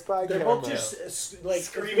 Where's my spy They're camera? both just like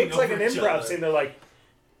Screaming it looks like an over each improv other. scene. They're like,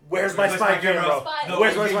 "Where's my spy camera? Spy- No,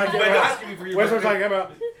 Where's my you- spy you camera? went asking me for your Where's my birthday. spy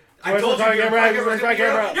camera? I Where's told my you spy your camera? camera's Where's my gonna be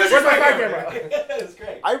camera? on. Where's Here's my your spy camera. camera? It's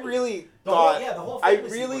great. I really The thought. whole I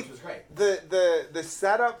family really sequence was great. the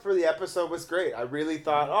setup for the episode was great. I really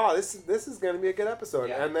thought, oh, this is gonna be a good episode,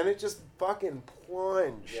 Yeah. and then it just fucking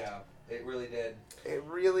plunged. Yeah, it really did. It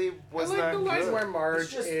really was I like not the line good. where Marge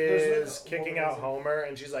It's just- there's is like a- kicking what out was it? Homer,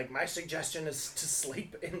 and she's like, "My suggestion is to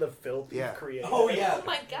sleep in the filth Yeah. you've created." Oh yeah. Oh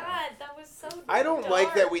my god, that was so I don't dark.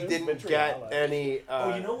 like that we It was didn't get vitriolic. any.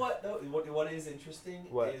 Oh, you know what? Though, what is interesting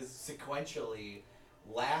What? is sequentially,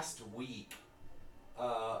 last week,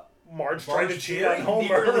 Marge tried to Marge cheat very on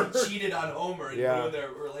Homer. nearly cheated on Homer in Yeah. their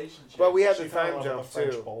relationship. But we had She the fell in time love jump with a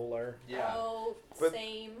French too. bowler. yeah. Oh, But-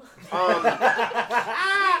 same.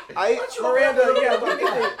 Miranda, yeah, what do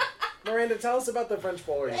you think? Miranda, tell us about the French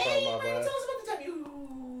bowler you fell in Hey, love Brandon, with. tell us about the time you.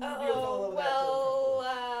 Oh, well,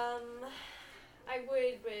 I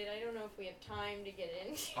would, but I don't know if we have time to get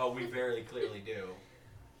into. Oh, we very clearly do.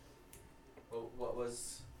 What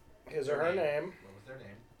was? His or her name. What was their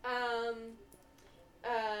name?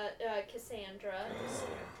 Cassandra. Cassandra.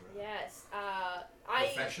 Yes.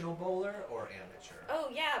 Professional bowler or amateur? Oh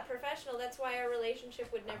yeah, professional. That's why our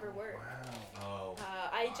relationship would never work. Oh.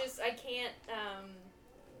 I can't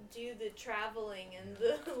do the traveling and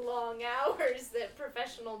the long hours that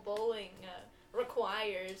professional bowling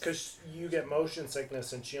requires. Because you get motion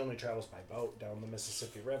sickness, and she only travels by boat down the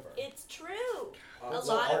Mississippi River. It's true. A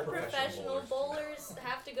So lot all of professional bowlers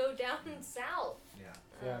have to go down south. Yeah.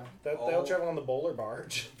 Yeah, Um, they'll Oh. travel on the bowler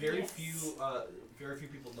barge. Very Yes. very few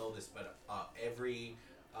people know this, but every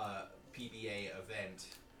PBA event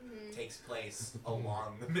mhm. takes place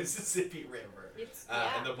along the Mississippi River, It's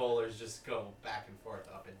and the bowlers just go back and forth,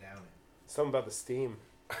 up and down it. Something about the steam.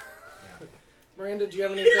 Yeah. Miranda, do you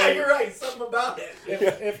have anything? Yeah, you're right. Something about it.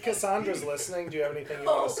 If Cassandra's listening, do you have anything you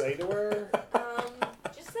want to say to her?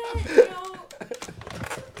 Just that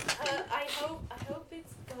I hope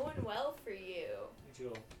it's going well for you. Me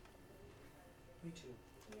too. Me too.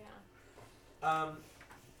 Yeah.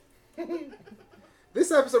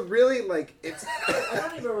 This episode really, like, it's... I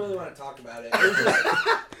don't even really want to talk about it.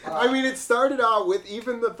 I mean, it started out with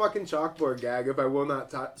even the fucking chalkboard gag, if I will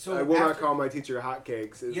not So I will not after- call my teacher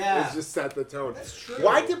hotcakes. Yeah. It's just set the tone. That's true.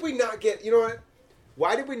 Why did we not get, you know what?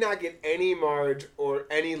 Why did we not get any Marge or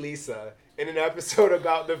any Lisa in an episode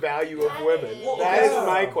about the value of women? Well, That is yeah.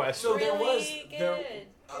 my question. So there Really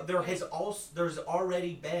was good. there's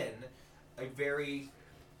already been a very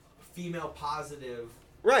female positive,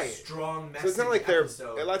 Right. strong message So it's not like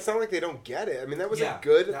episode. it's not like they don't get it. I mean, that was Yeah, a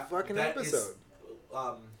good that- fucking that is, episode.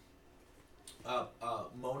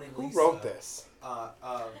 Moaning Who Lisa. wrote this?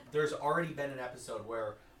 There's already been an episode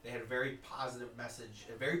where they had a very positive message,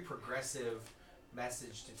 a very progressive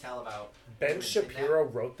message to tell about. Ben women in Shapiro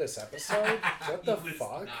wrote this episode? What the He was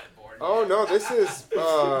fuck? not born Oh yet. no, this is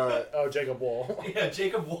Oh, Jacob Wool. Yeah,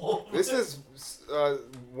 Jacob Wolf. this is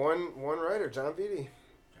one writer, John Beatty.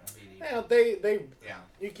 Yeah, they Yeah.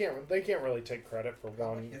 they can't really take credit for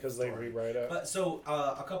one It's because they story. rewrite it. But so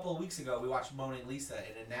a couple of weeks ago, we watched Moaning Lisa,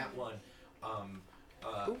 and in that one,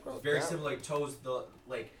 Who wrote very that? similar.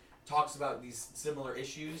 Talks about these similar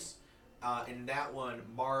issues. In that one,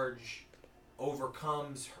 Marge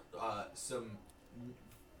overcomes some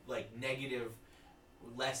negative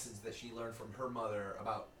lessons that she learned from her mother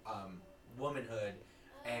about womanhood,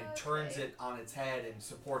 and turns it on its head and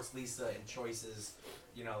supports Lisa in choices.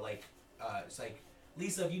 It's like,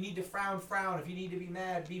 Lisa, if you need to frown, frown. If you need to be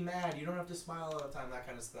mad, be mad. You don't have to smile all the time, that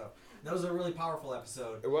kind of stuff. And that was a really powerful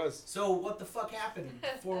episode. It was. So what the fuck happened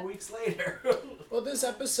 4 weeks later? Well, this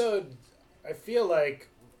episode, I feel like,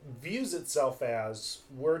 views itself as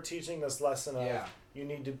we're teaching this lesson of Yeah. you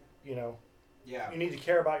need to, Yeah. you need to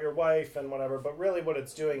care about your wife and whatever. But really, what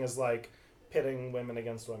it's doing is like pitting women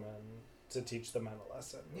against women to teach the men a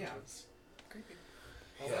lesson. Which Yeah. is creepy.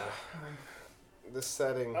 Yeah. The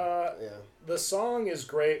setting. Uh, yeah. The song is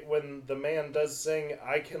great when the man does sing,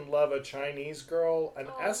 "I can love a Chinese girl, an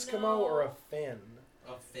Oh, Eskimo, no. or a Finn."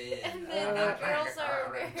 A Finn. And then the girls are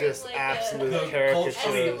wearing Just like absolute a caricatures.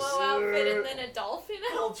 Eskimo outfit and then a dolphin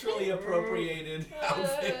Culturally outfit. appropriated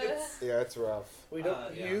outfits. Yeah, it's rough. We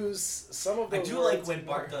don't Yeah. use some of I those do words like when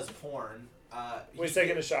more. Bart does porn. When he's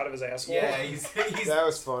taking a shot of his asshole. Yeah, he's That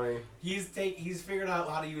was funny. he's figured out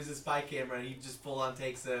how to use his spy camera, and he just full on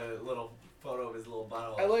takes a little photo of his little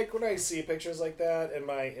butthole. I like when I see pictures like that in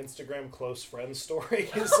my Instagram close friends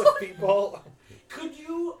stories of people. Could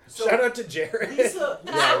you? Shout out to Jared. Lisa.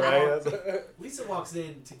 Yeah, right. Lisa walks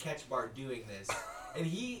in to catch Bart doing this, and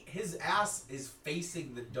his ass is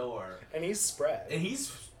facing the door, And he's spread. and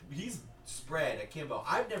he's spread akimbo.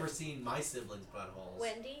 I've never seen my siblings' buttholes.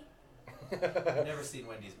 Wendy? I've never seen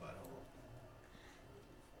Wendy's butthole.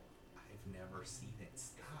 I've never seen it.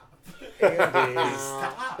 Stop. Andy.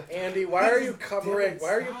 Stop. Andy, why are you covering?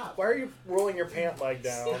 Stop. Why are you rolling your pant leg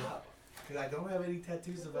down? Stop. Because I don't have any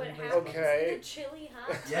tattoos of What anybody's happens Okay. in the chilly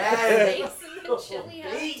hot tub? Yes. Stays in the chilly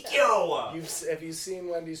hot Thank tub. you. Have you seen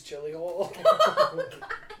Wendy's chili hole?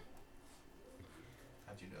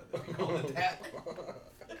 How'd you know that we called it that?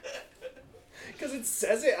 Because it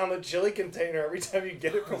says it on the chili container every time you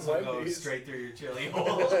get it from This will go Wendy's. straight through your chili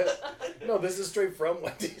hole. No, this is straight from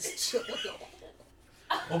Wendy's chili hole.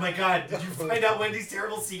 Oh my god, did you find out Wendy's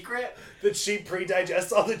terrible secret? That she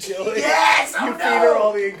pre-digests all the chili. Yes! Oh You no! feed her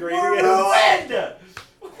all the ingredients. We're ruined!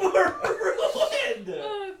 We're ruined!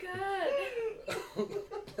 Oh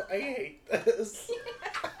god. I hate this.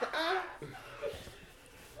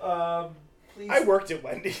 Please. I worked at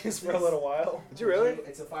Wendy's for a little while. Did you really?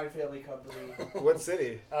 It's a fine family company. What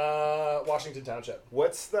city? Washington Township.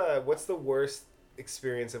 What's the worst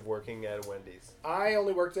experience of working at a Wendy's? I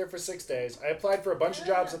only worked there for 6 days. I applied for a bunch of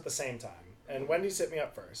jobs at the same time, and Wendy's hit me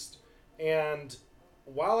up first. And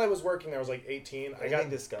while I was working there, I was like 18. I got Anything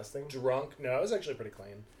disgusting? drunk. No, it was actually pretty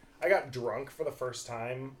clean. I got drunk for the first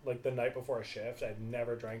time, like the night before a shift. I'd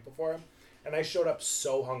never drank before. And I showed up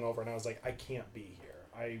so hungover, and I was like, I can't be here.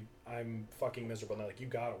 I'm fucking miserable. And they're like, you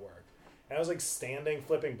gotta work. And I was like standing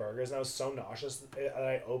flipping burgers, and I was so nauseous that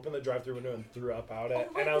I opened the drive-thru window and threw up out it.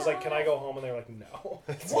 Oh my And I was like, can I God. go home? And they were like, no.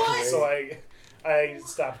 What? So I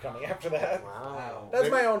stopped coming after that. Wow. That's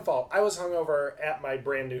my own fault. I was hungover at my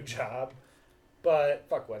brand new job, but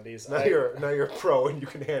fuck Wendy's. Now you're a pro and you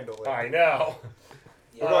can handle it. I know.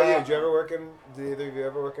 What about you? Did you ever work in? Did either of you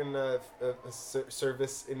ever work in a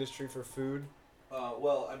service industry for food?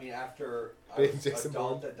 Well, I mean, after I Big was Jason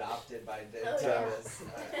adult Bourne. adopted by Oh, yeah. Travis,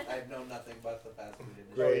 I've known nothing but the fast food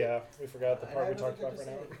industry. Oh yeah, we forgot the And part I we have talked nothing about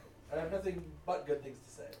for good now. to say. I have nothing but good things to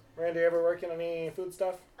say. Randy, ever work in any food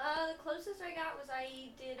stuff? The closest I got was I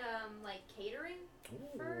did like catering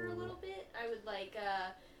for a little bit. I would like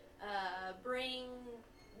bring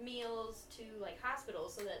meals to like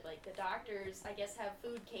hospitals so that like the doctors I guess have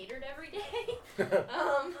food catered every day.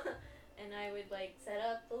 And I would like set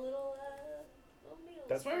up the little meals.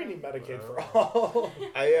 That's why we need Medicaid for Wow. all.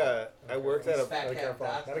 I worked at These a fat cat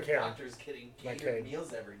Medicare. doctors getting Medicaid. catered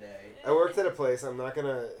meals every day. I worked at a place. I'm not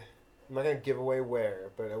gonna give away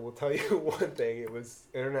where, but I will tell you one thing. It was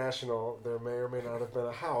international. There may or may not have been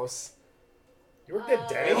a house, You worked at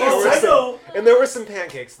Denny's? Oh, and there were some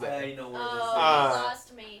pancakes there. I know where Oh, this you Uh,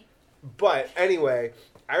 lost me. But anyway,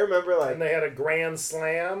 I remember like And they had a grand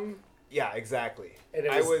slam, yeah, exactly. and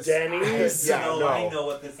it I was, was- Denny's. Yeah, no, no. I know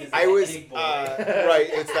what this is. I was Big boy. right.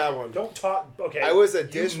 It's that one. Don't talk. Okay. I was a You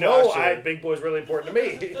dishwasher. know, Big Boy's really important to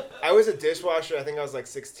me. I was a dishwasher. I think I was like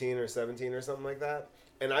 16 or 17 or something like that.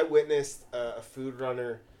 And I witnessed a food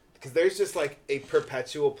runner because there's just like a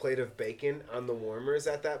perpetual plate of bacon on the warmers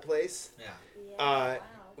at that place. Yeah. Yeah, Uh,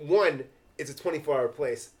 wow. One, it's a 24-hour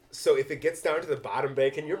place. So if it gets down to the bottom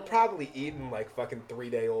bacon, you're probably eating like fucking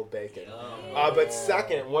 3-day-old bacon. Yum. But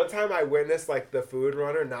second, one time I witnessed like the food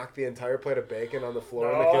runner knock the entire plate of bacon on the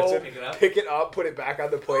floor in No. the kitchen, Pick it up. put it back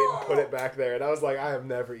on the plate, and put it back there. And I was like, I have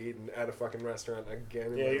never eaten at a fucking restaurant again.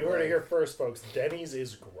 in Yeah, my you heard it life. here first, folks. Denny's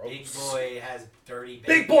is gross. Big boy has dirty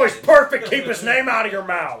bacon. Big Boy's perfect. Keep his name out of your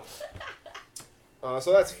mouth.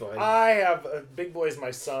 So that's fine. I have Big Boy's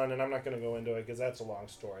my son, and I'm not going to go into it because that's a long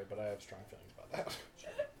story. But I have strong feelings about that.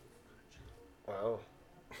 Wow.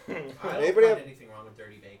 I don't Anybody find have- anything wrong with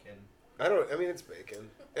dirty bacon. I mean, it's bacon.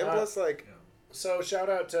 And plus, like, So shout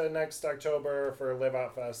out to next October for Live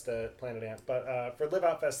Out Fest at Planet Ant. But for Live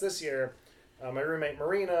Out Fest this year, my roommate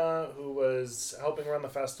Marina, who was helping run the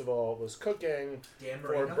festival, was cooking Dan for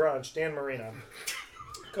Marino. brunch. Dan Marina,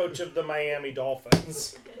 coach of the Miami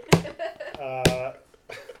Dolphins.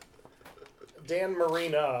 Dan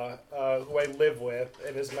Marina, who I live with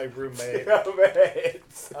and is my roommate,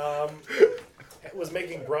 was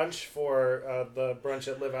making brunch for the brunch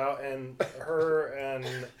at Live Out, and her and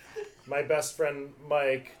my best friend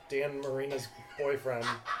Mike, Dan Marina's boyfriend,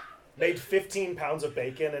 made 15 pounds of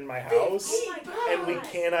bacon in my house, Oh my and we God.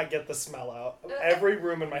 cannot get the smell out. Every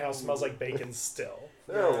room in my house smells like bacon still.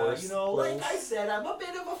 there are worse you know, like things. I said, I'm a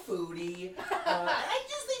bit of a foodie. I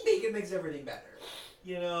just think bacon makes everything better.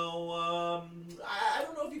 You know, I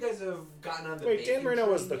don't know if you guys have gotten on the Wait, bacon Dan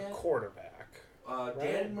Marino was the train yet. quarterback. Dan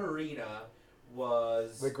right? Marina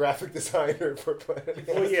was... the graphic designer for Planet.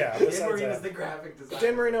 Well, yeah. Dan besides Marina's that. the graphic designer.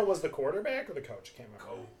 Dan Marino was the quarterback or the coach? Can't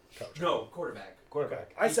remember. Coach. No, quarterback.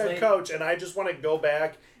 Quarterback. I He said played- coach, and I just want to go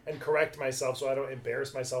back and correct myself so I don't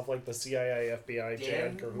embarrass myself like the CIA, FBI, J. Dan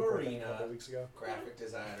Edgar Hoover thing a Marina. couple weeks ago. Graphic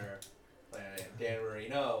designer. Planet Ant. Dan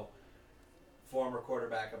Marino, former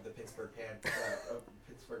quarterback of the Pittsburgh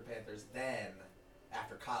Panthers. Then,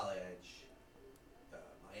 after college, the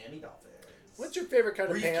Miami Dolphins. What's your favorite kind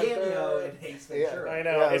of Brief cameo panther? in Ace Yeah. Ventura. I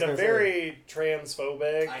know, Yeah, I was in a gonna say. very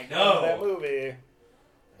transphobic I know. that movie.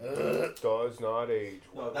 Ugh. Does not age.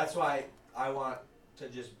 No, that's why I want to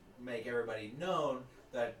just make everybody known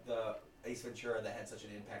that the Ace Ventura that had such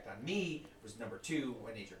an impact on me was number 2,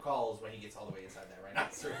 When Nature Calls, when he gets all the way inside that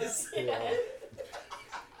rhinoceros. Yeah.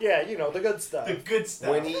 Yeah, you know, the good stuff. The good stuff.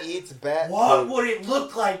 When he eats bat What food. would it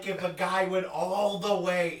look like if a guy went all the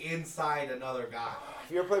way inside another guy?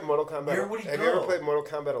 Have you ever played Mortal Kombat? Where would he Have you go? ever played Mortal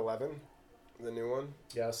Kombat 11? The new one?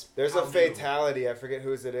 Yes. There's How a new? fatality. I forget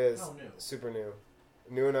whose it is. How new? Super new.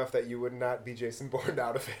 New enough that you would not be Jason Bourne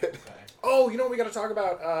out of it. Okay. Oh, you know what we got to talk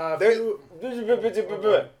about? There's, few-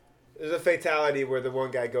 there's a fatality where the one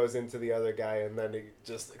guy goes into the other guy and then it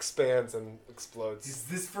just expands and explodes. Is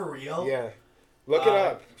this for real? Yeah. Look it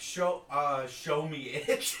up. Show me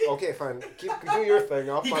it. Okay, fine. Do your thing.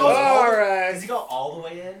 I'll He find goes it. all All the- right. Does he go all the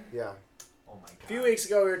way in? Yeah. Oh my god. A few weeks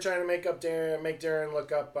ago, we were trying to make Darren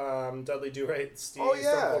look up Dudley Do-Right, Stone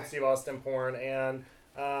Cold Steve Austin porn, and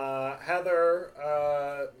Heather,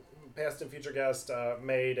 past and future guest,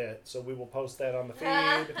 made it. So we will post that on the feed.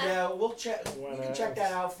 Yeah, we'll check. When You can check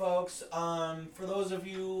that out, folks. For those of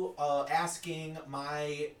you asking,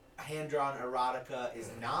 my hand-drawn erotica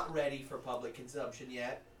is not ready for public consumption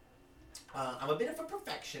yet. I'm a bit of a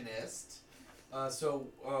perfectionist, so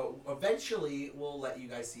eventually we'll let you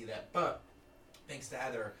guys see that. But thanks to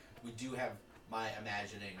Heather, we do have my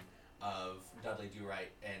imagining of Dudley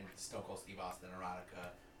Do-Right and Stone Cold Steve Austin erotica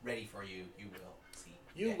ready for you. You will see.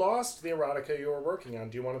 You it. lost the erotica you were working on.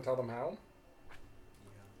 Do you want to tell them how?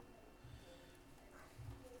 Yeah.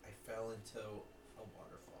 I fell into a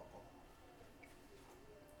waterfall.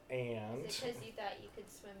 And Is it because you thought you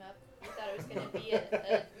could swim up? You thought it was going to be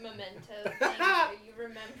a memento thing where you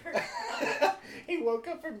remember? he woke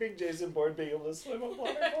up from being Jason Bourne being able to swim up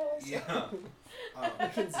waterfalls. Yeah.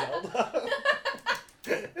 Fucking Zelda.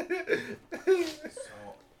 So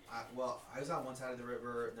well, I was on one side of the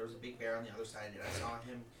river. There was a big bear on the other side, and I saw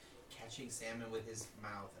him catching salmon with his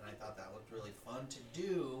mouth, and I thought that looked really fun to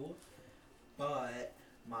do. But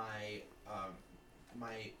my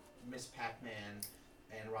Miss Pac-Man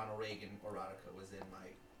and Ronald Reagan erotica was in my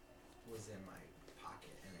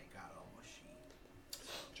pocket, and it got all mushy.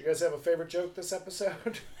 Do you guys have a favorite joke this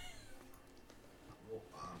episode? Well,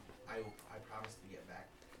 I promised to get back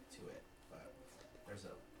to it, but there's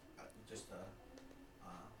just a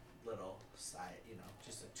little side,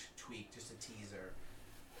 just a tweak, just a teaser.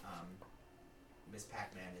 Miss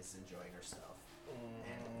Pac-Man is enjoying herself,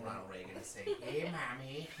 and Ronald Reagan is saying, "Hey,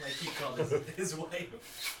 mommy," like he called his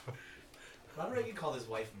wife. Ronald Reagan called his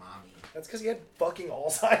wife mommy. That's because he had fucking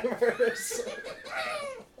Alzheimer's.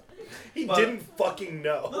 He But- didn't fucking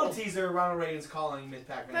know. Little teaser: Ronald Reagan's calling Miss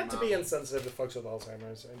Pac-Man Not to mommy. be insensitive to folks with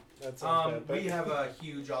Alzheimer's. That sounds bad, but We have a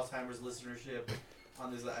huge Alzheimer's listenership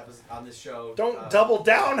on this episode, on this show. don't double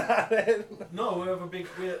down on it. No, we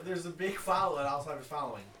have there's a big Alzheimer's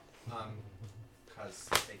following, because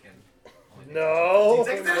they can. only pay No,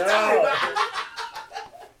 attention 15 seconds at a no. time.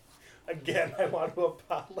 Again, I want to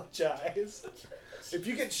apologize. If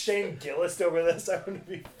you get Shane Gillis over this, I'm gonna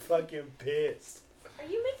be fucking pissed. Are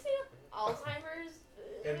you mixing up Alzheimer's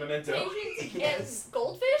And Memento. patients Yes. and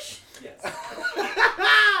goldfish? Yes.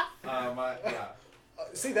 Yeah.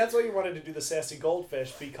 See, that's why you wanted to do the sassy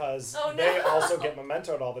goldfish, because Oh, no. they also get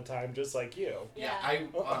mementoed all the time, just like you. Yeah. I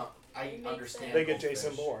It makes understand. sense. They get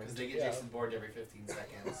Jason Bourne. because they get Yeah. Jason Bourne every 15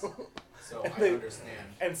 seconds. So And I they-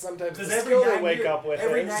 understand. And sometimes the Because skill they wake up with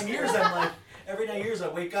every is... 9 years I'm like, every 9 years I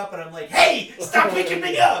wake up and I'm like, hey, stop waking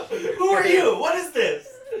me up! Who are you? What is this?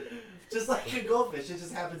 Just like a goldfish, it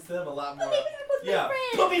just happens to them a lot Put more. me back with Yeah, my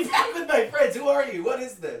friends. put me back with my friends. Who are you? What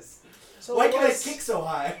is this? So Why it can I was kick so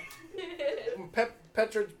high?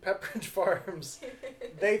 Pepperidge Farms,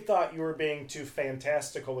 they thought you were being too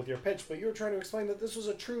fantastical with your pitch, but you were trying to explain that this was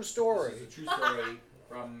a true story. This is a true story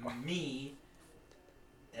from me.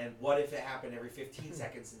 And what if it happened every 15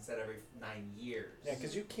 seconds instead of every 9 years? Yeah,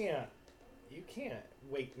 because you can't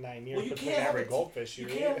wait 9 years Well, you between can't have every a goldfish You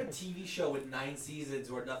you can't have eat. a TV show with 9 seasons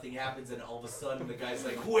where nothing happens and all of a sudden the guy's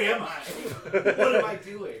like, who am I? What am I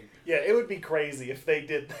doing? Yeah, it would be crazy if they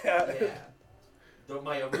did that. Yeah.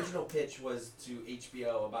 My original pitch was to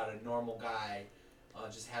HBO about a normal guy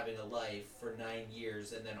just having a life for 9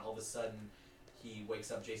 years, and then all of a sudden he wakes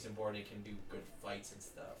up Jason Bourne and can do good fights and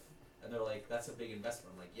stuff. And they're like, that's a big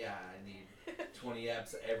investment. I'm like, yeah, I need 20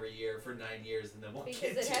 eps every year for 9 years, and then we'll Because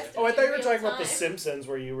get it to has it. to Oh, I be thought you were real talking about The time. Simpsons,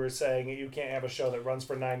 where you were saying you can't have a show that runs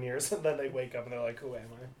for 9 years, and then they wake up and they're like, who am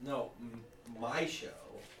I? No, my show,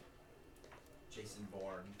 Jason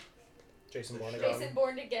Bourne. Jason Bourne Jason again. Jason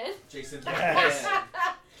Born Again. Jason Bourne Yes. again.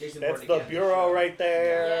 Jason That's Bourne the again, bureau show. right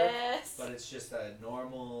there. Yes. But it's just a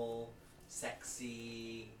normal,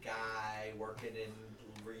 sexy guy working in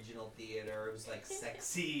regional theater who's like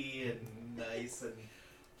sexy and nice and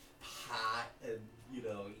hot, and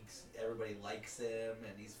everybody likes him,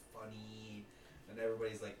 and he's funny, and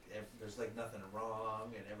everybody's like, there's like nothing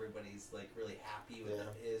wrong, and everybody's like really happy with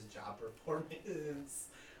his job performance.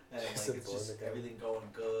 And like Jason it's Bourne just again. everything going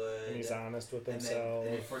good. And he's honest with And himself.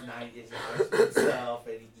 then for 9 years, he's honest with himself,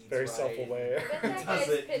 and he eats Very right, self-aware. But that He guy's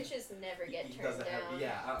doesn't- pitches never get he turned doesn't down. have,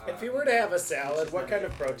 yeah. If you were to have a salad, what kind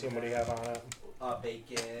of protein would he have on it?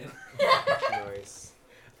 Bacon. Nice.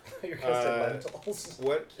 You're gonna say lentils.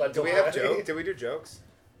 What? But Do we don't have worry. jokes? Did we do jokes?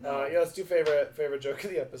 Yeah, let's do favorite joke of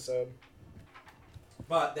the episode.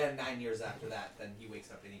 But then 9 years after that, then he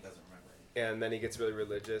wakes up and he doesn't remember anything. And then he gets really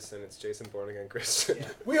religious, and it's Jason Bourne Again Christian. Yeah.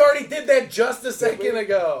 We already did that just a second we?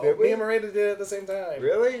 ago. Did we? Me and Miranda did it at the same time.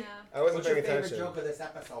 Really? Yeah. I wasn't What's your paying favorite attention. joke of this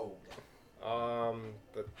episode?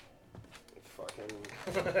 The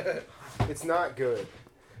fucking. It's not good.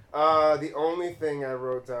 The only thing I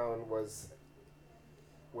wrote down was,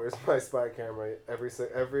 "Where's my spy camera?"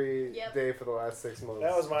 Every Yep. day for the last 6 months.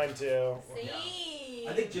 That was mine too. See?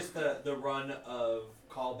 I think just the run of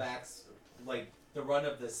callbacks, like the run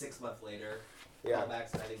of the 6 month later yeah,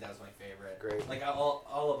 callbacks, I think that was my favorite. great. Like all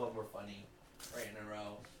of them were funny, right in a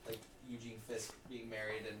row. Like Eugene Fisk being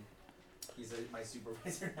married and he's my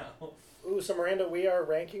supervisor now. Ooh, so Miranda, we are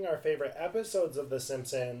ranking our favorite episodes of The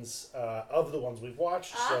Simpsons of the ones we've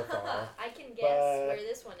watched so far. I can guess But- where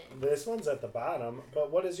this one is. This one's at the bottom,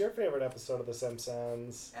 but what is your favorite episode of The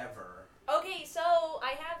Simpsons? Ever. Okay, so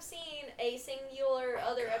I have seen a singular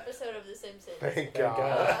other episode of The Simpsons. Thank Thank God.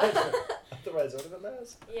 God. Otherwise, it would have been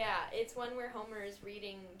this. Yeah, it's one where Homer is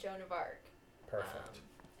reading Joan of Arc. Perfect.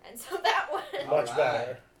 And so that one Much Alright.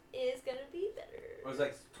 better. is gonna be It better. was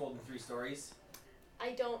like told in 3 stories.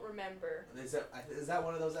 I don't remember. Is that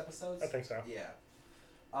one of those episodes? I think so. Yeah.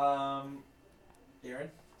 Darren?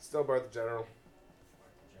 Still Bart the General.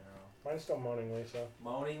 General. Mine's still Moaning Lisa.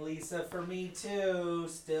 Moaning Lisa for me too.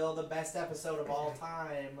 Still the best episode of all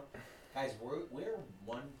time. Guys, we're 1.7%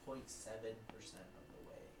 of the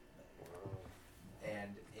way there.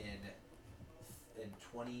 And in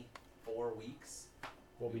 24 weeks,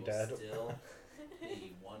 We'll be we dead. will still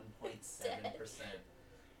be 1.7%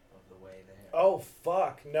 of the way there. Oh,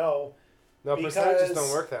 fuck. No. No, Because- percentages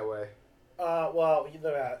don't work that way. Well,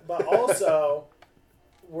 either that. But also,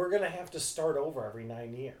 we're going to have to start over every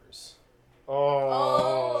 9 years.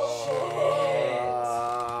 Oh.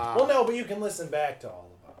 Well, no, but you can listen back to all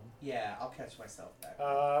of them. Yeah, I'll catch myself back.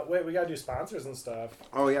 Wait, we got to do sponsors and stuff.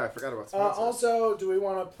 Oh, yeah, I forgot about sponsors. Also, do we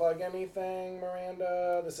want to plug anything,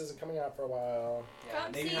 Miranda? This isn't coming out for a while. Yeah,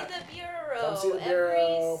 Come maybe see not- the Bureau Come see the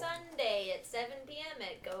Bureau. every Sunday at 7 p.m.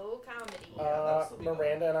 at Go Comedy. Yeah, that'll still be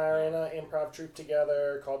Miranda fun. and I are in an improv troupe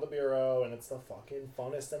together called The Bureau, and it's the fucking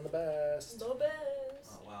funnest and the best. The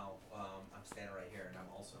best. Oh, wow. I'm standing right here, and I'm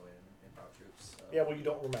also in improv troops. So. Yeah, well, you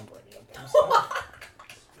don't remember any of them.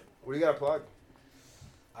 What do you got to plug?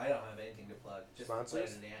 I don't have anything to plug. Just Sponsors? play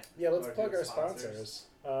it in the Yeah, let's Or do plug the our sponsors.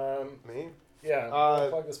 Me? Yeah,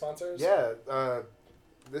 plug the sponsors. Yeah,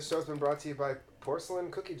 this show's been brought to you by porcelain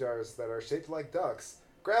cookie jars that are shaped like ducks.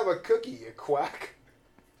 Grab a cookie, you quack.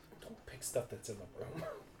 Don't pick stuff that's in the room.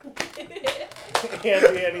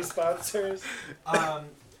 Andy, any sponsors?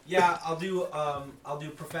 Yeah, I'll do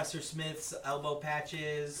Professor Smith's elbow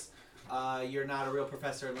patches. You're not a real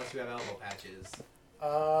professor unless you have elbow patches.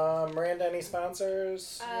 Miranda, any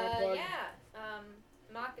sponsors? you wanna plug?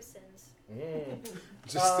 Moccasins.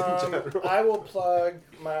 Just in general. I will plug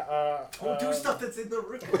my. do stuff that's in the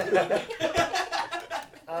room.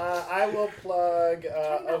 I will plug. Talking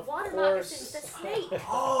about Of water course. moccasins, the snake.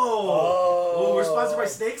 Oh, we're sponsored by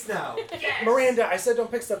snakes now. Yes. Miranda, I said don't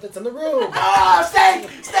pick stuff that's in the room. Oh, snake!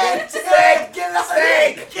 Get it out!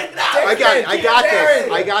 Snake! Get it out!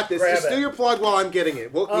 I got this. Grab Just it. do your plug while I'm getting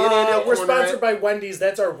it. We'll, me and Andy will We're corner sponsored it. by Wendy's.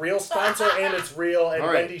 That's our real sponsor, and it's real. And All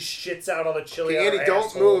right. Wendy's shits out all the chili. Okay, on Andy, our don't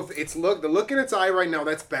asshole. move. It's the look in its eye right now.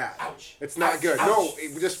 That's bad. Ouch. It's not Ouch. good. Ouch. No,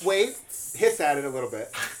 just wait. Hiss at it a little bit.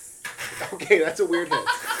 Okay, that's a weird hiss.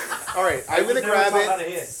 All right, I'm gonna grab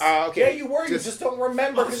it. Okay. Yeah, you were. You just don't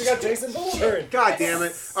remember because you got Jason Bourne. God damn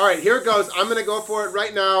it! All right, here it goes. I'm gonna go for it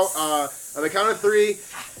right now. On the count of 3.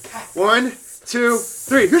 1, 2,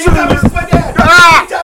 3. Here's your